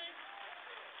can't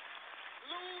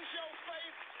lose your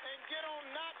faith and get on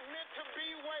not meant to be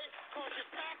way, because your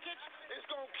package is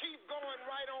going to keep going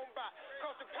right on by.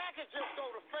 Because the package just go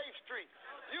to Faith Street.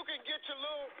 You can get your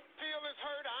little feelings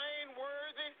hurt, I ain't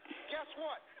worthy. Guess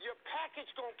what? Your package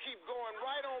going to keep going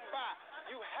right on by.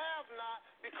 You have not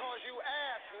because you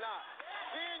ask not.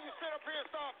 Then you sit up here and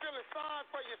start feeling sorry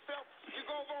for yourself. You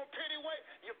go over on pity way,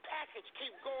 your package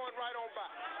keep going right on by.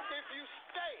 If you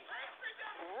stay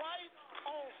right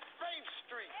on Faith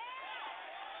Street,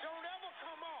 don't ever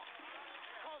come off,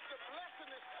 because the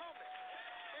blessing is coming.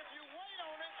 If you wait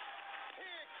on it,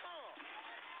 here it comes.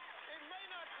 It may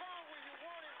not come when you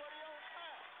want it, but it's on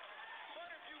time. But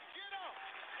if you get up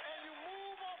and you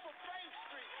move off of Faith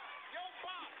Street, your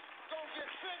box gonna get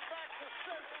sent back to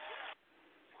center.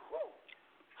 Whew.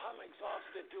 I'm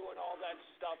exhausted doing all that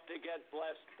stuff to get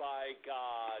blessed by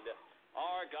God.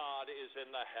 Our God is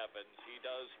in the heavens. He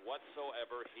does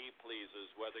whatsoever he pleases,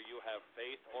 whether you have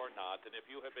faith or not. And if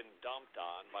you have been dumped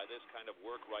on by this kind of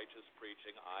work-righteous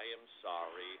preaching, I am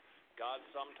sorry. God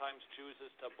sometimes chooses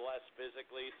to bless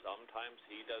physically, sometimes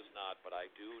he does not. But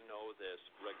I do know this,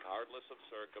 regardless of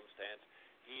circumstance,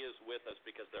 he is with us,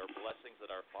 because there are blessings that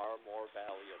are far more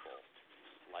valuable,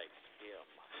 like him.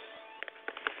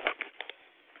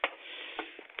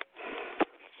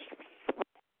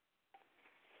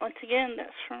 Once again,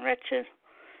 that's from Wretched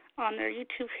on their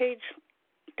YouTube page,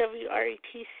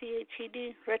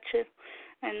 WRETCHED, Wretched.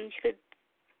 And you could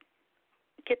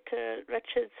get to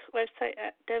Wretched's website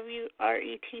at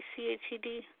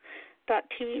WRETCHED.tv,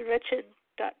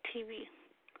 Wretched.tv.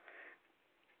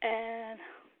 And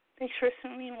thanks for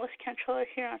listening to me, Melissa Cantrell,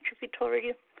 here on Truth Be Told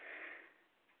Radio.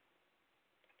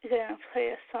 I'm going to play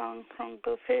a song from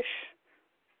Go Fish.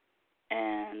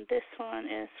 And this one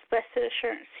is Blessed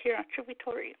Assurance here on Truth Be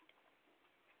Told Radio.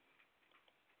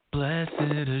 Blessed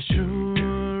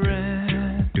assurance,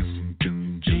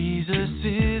 Jesus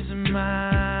is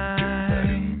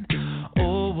mine.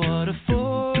 Oh, what a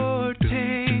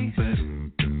foretaste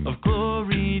of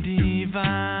glory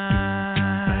divine.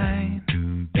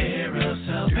 Heir of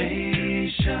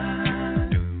salvation,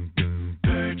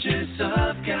 purchase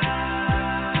of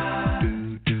God,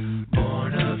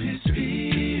 born of his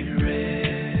Spirit,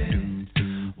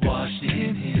 washed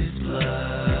in his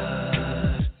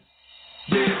blood.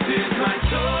 This is my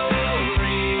story.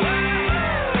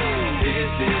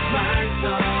 This is my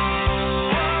song.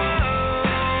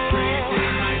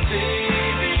 Praising my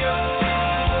Savior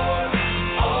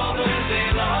all the day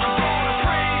long.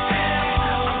 Praise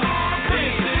him.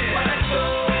 This is my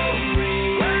story.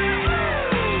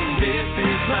 This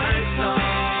is my song.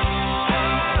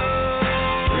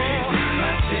 Praising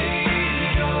my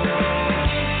Savior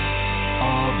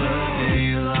all the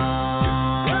day long.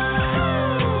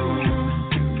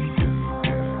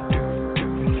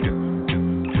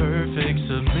 Perfect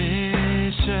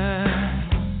submission,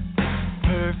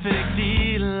 perfect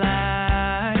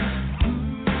delight,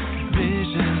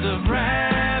 visions of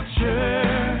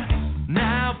rapture,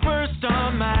 now first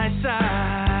on my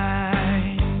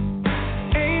side.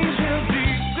 Angels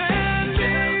descending,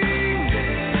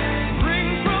 ring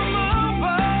from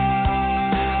above,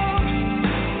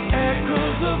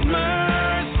 echoes of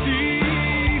mercy,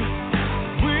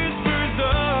 whispers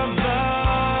of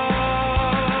love.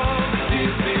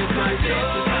 This is my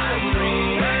story.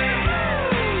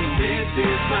 This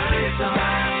is my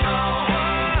song.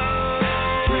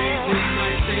 Praising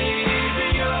my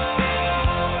Savior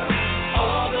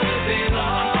all the day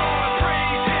long.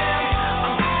 Praise him.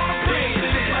 This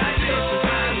is my story.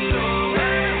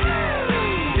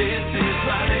 This is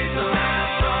my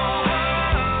song.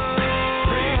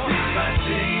 Praising my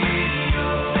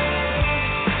Savior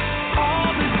all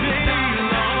the day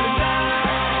long.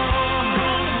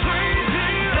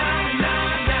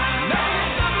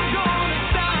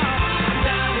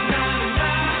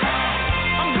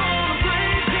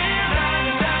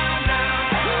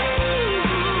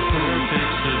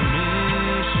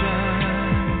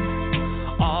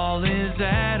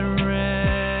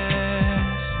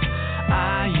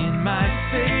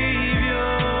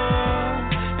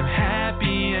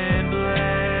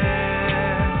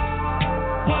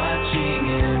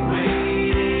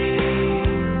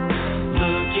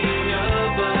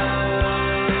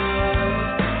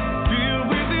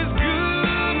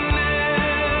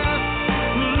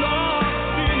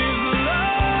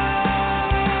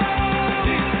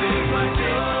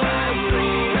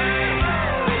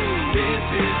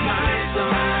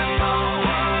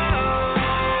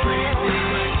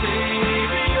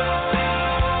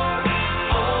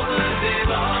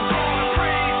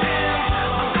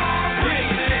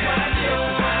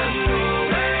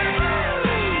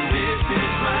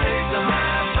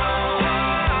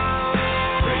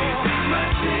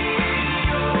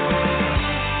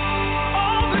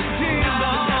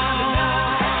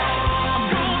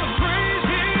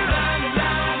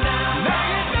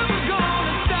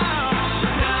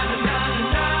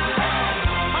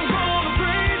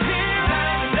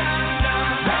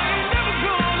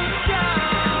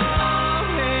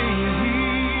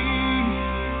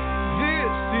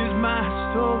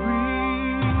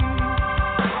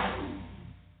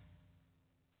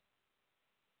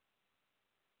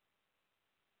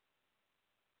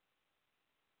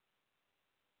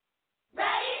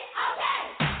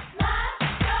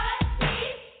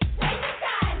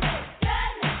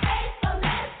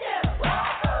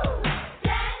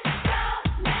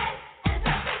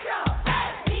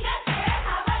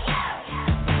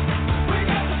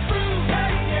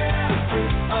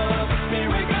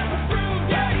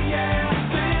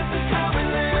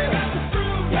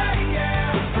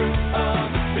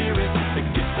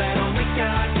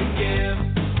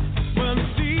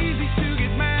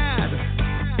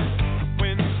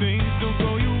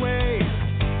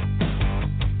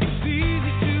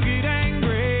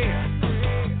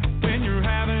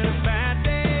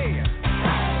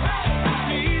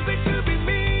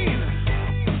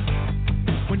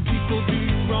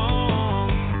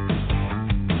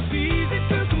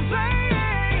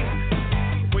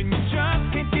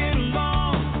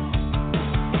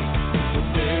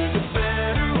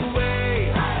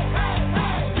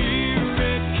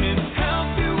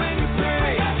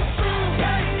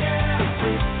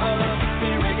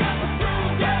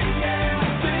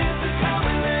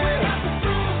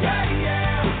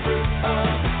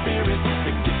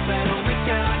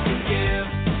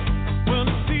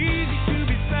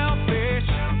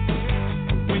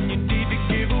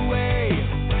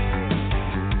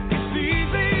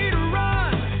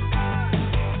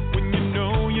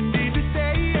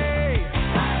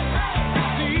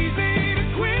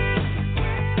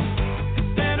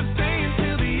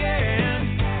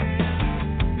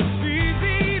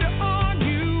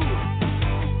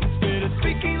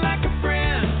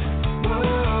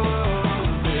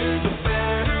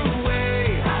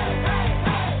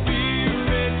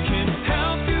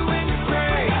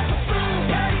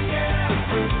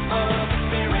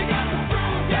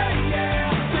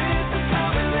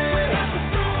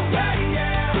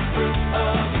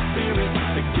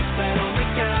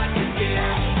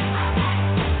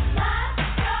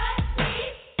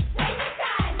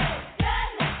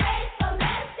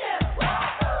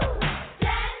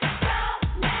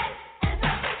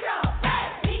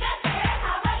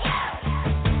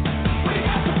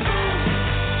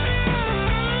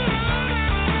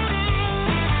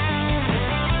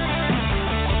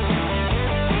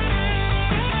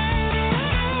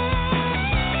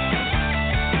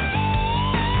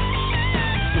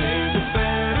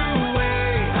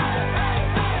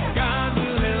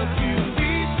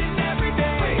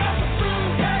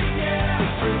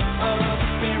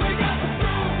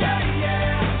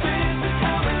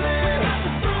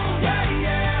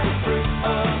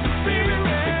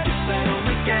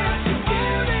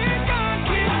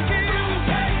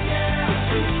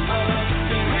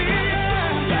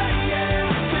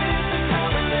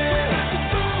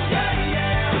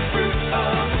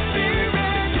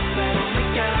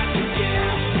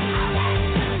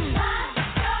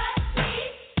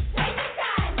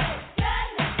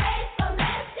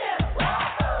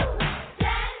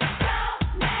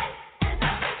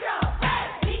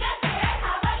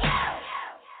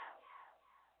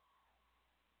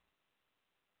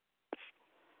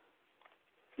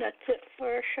 that's it for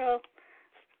our show.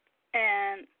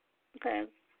 And I'm going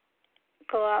to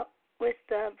go out with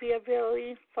Via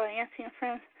Billy by Anthony and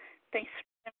Friends. Thanks.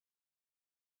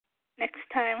 Next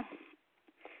time,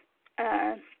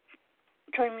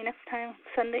 join me next time,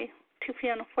 Sunday, 2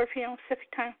 p.m. to 4 p.m.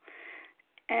 Pacific time.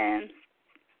 And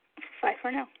bye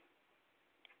for now.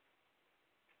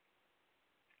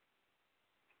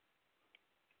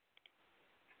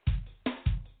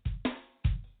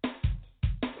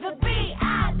 The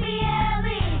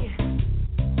B-I-B-L-E.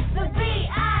 The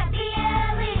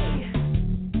B-I-B-L-E.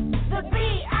 The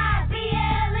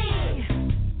B-I-B-L-E.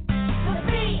 The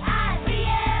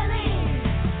B-I-B-L-E.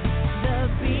 The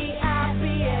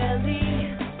B-I-B-L-E.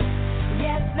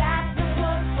 Yes, that's the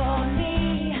word for me.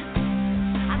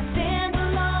 I stand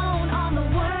alone on the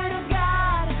word of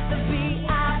God. The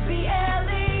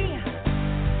B-I-B-L-E.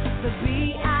 The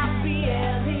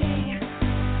B-I-B-L-E.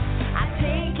 I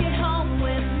take it home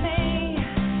with me.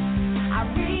 I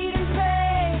read and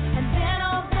pray, and then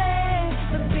obey.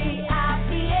 The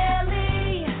B-I-B-L-E.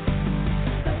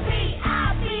 The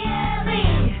B-I-B-L-E.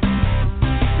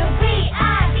 The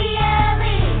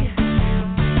B-I-B-L-E.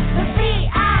 The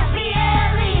B-I-B-L-E.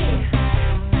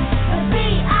 The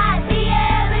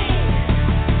B-I-B-L-E.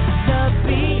 The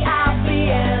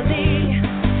B-I-B-L-E.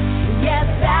 Yes,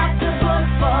 that's the book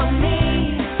for me.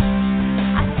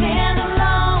 I stand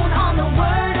alone on the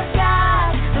word of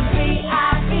God. The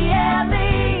B-I-B-L-E.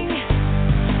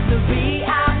 The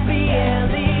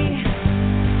B-I-B-L-E.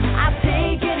 I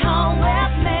take it home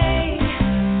with me.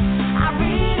 I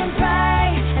read and pray,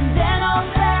 and then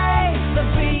obey. The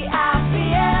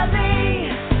B-I-B-L-E.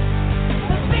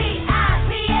 The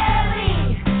B-I-B-L-E.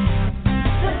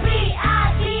 The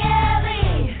B-I-B-L-E.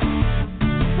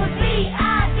 The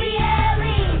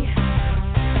B-I-B-L-E.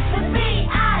 The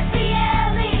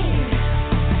B-I-B-L-E.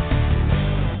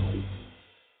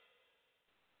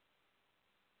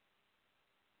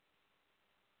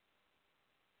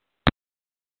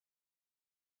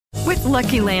 With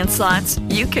Lucky Land Slots,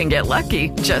 you can get lucky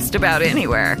just about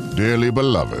anywhere. Dearly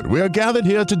beloved, we are gathered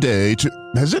here today to...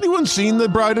 Has anyone seen the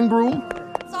bride and groom?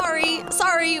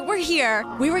 Sorry, we're here.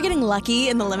 We were getting lucky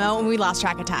in the limo and we lost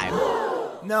track of time.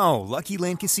 No, Lucky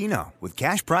Land Casino, with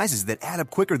cash prizes that add up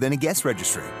quicker than a guest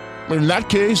registry. In that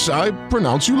case, I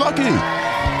pronounce you lucky.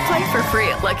 Play for free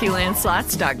at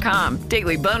LuckyLandSlots.com.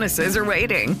 Daily bonuses are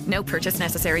waiting. No purchase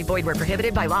necessary. Void where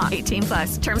prohibited by law.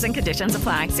 18+. Terms and conditions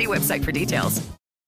apply. See website for details.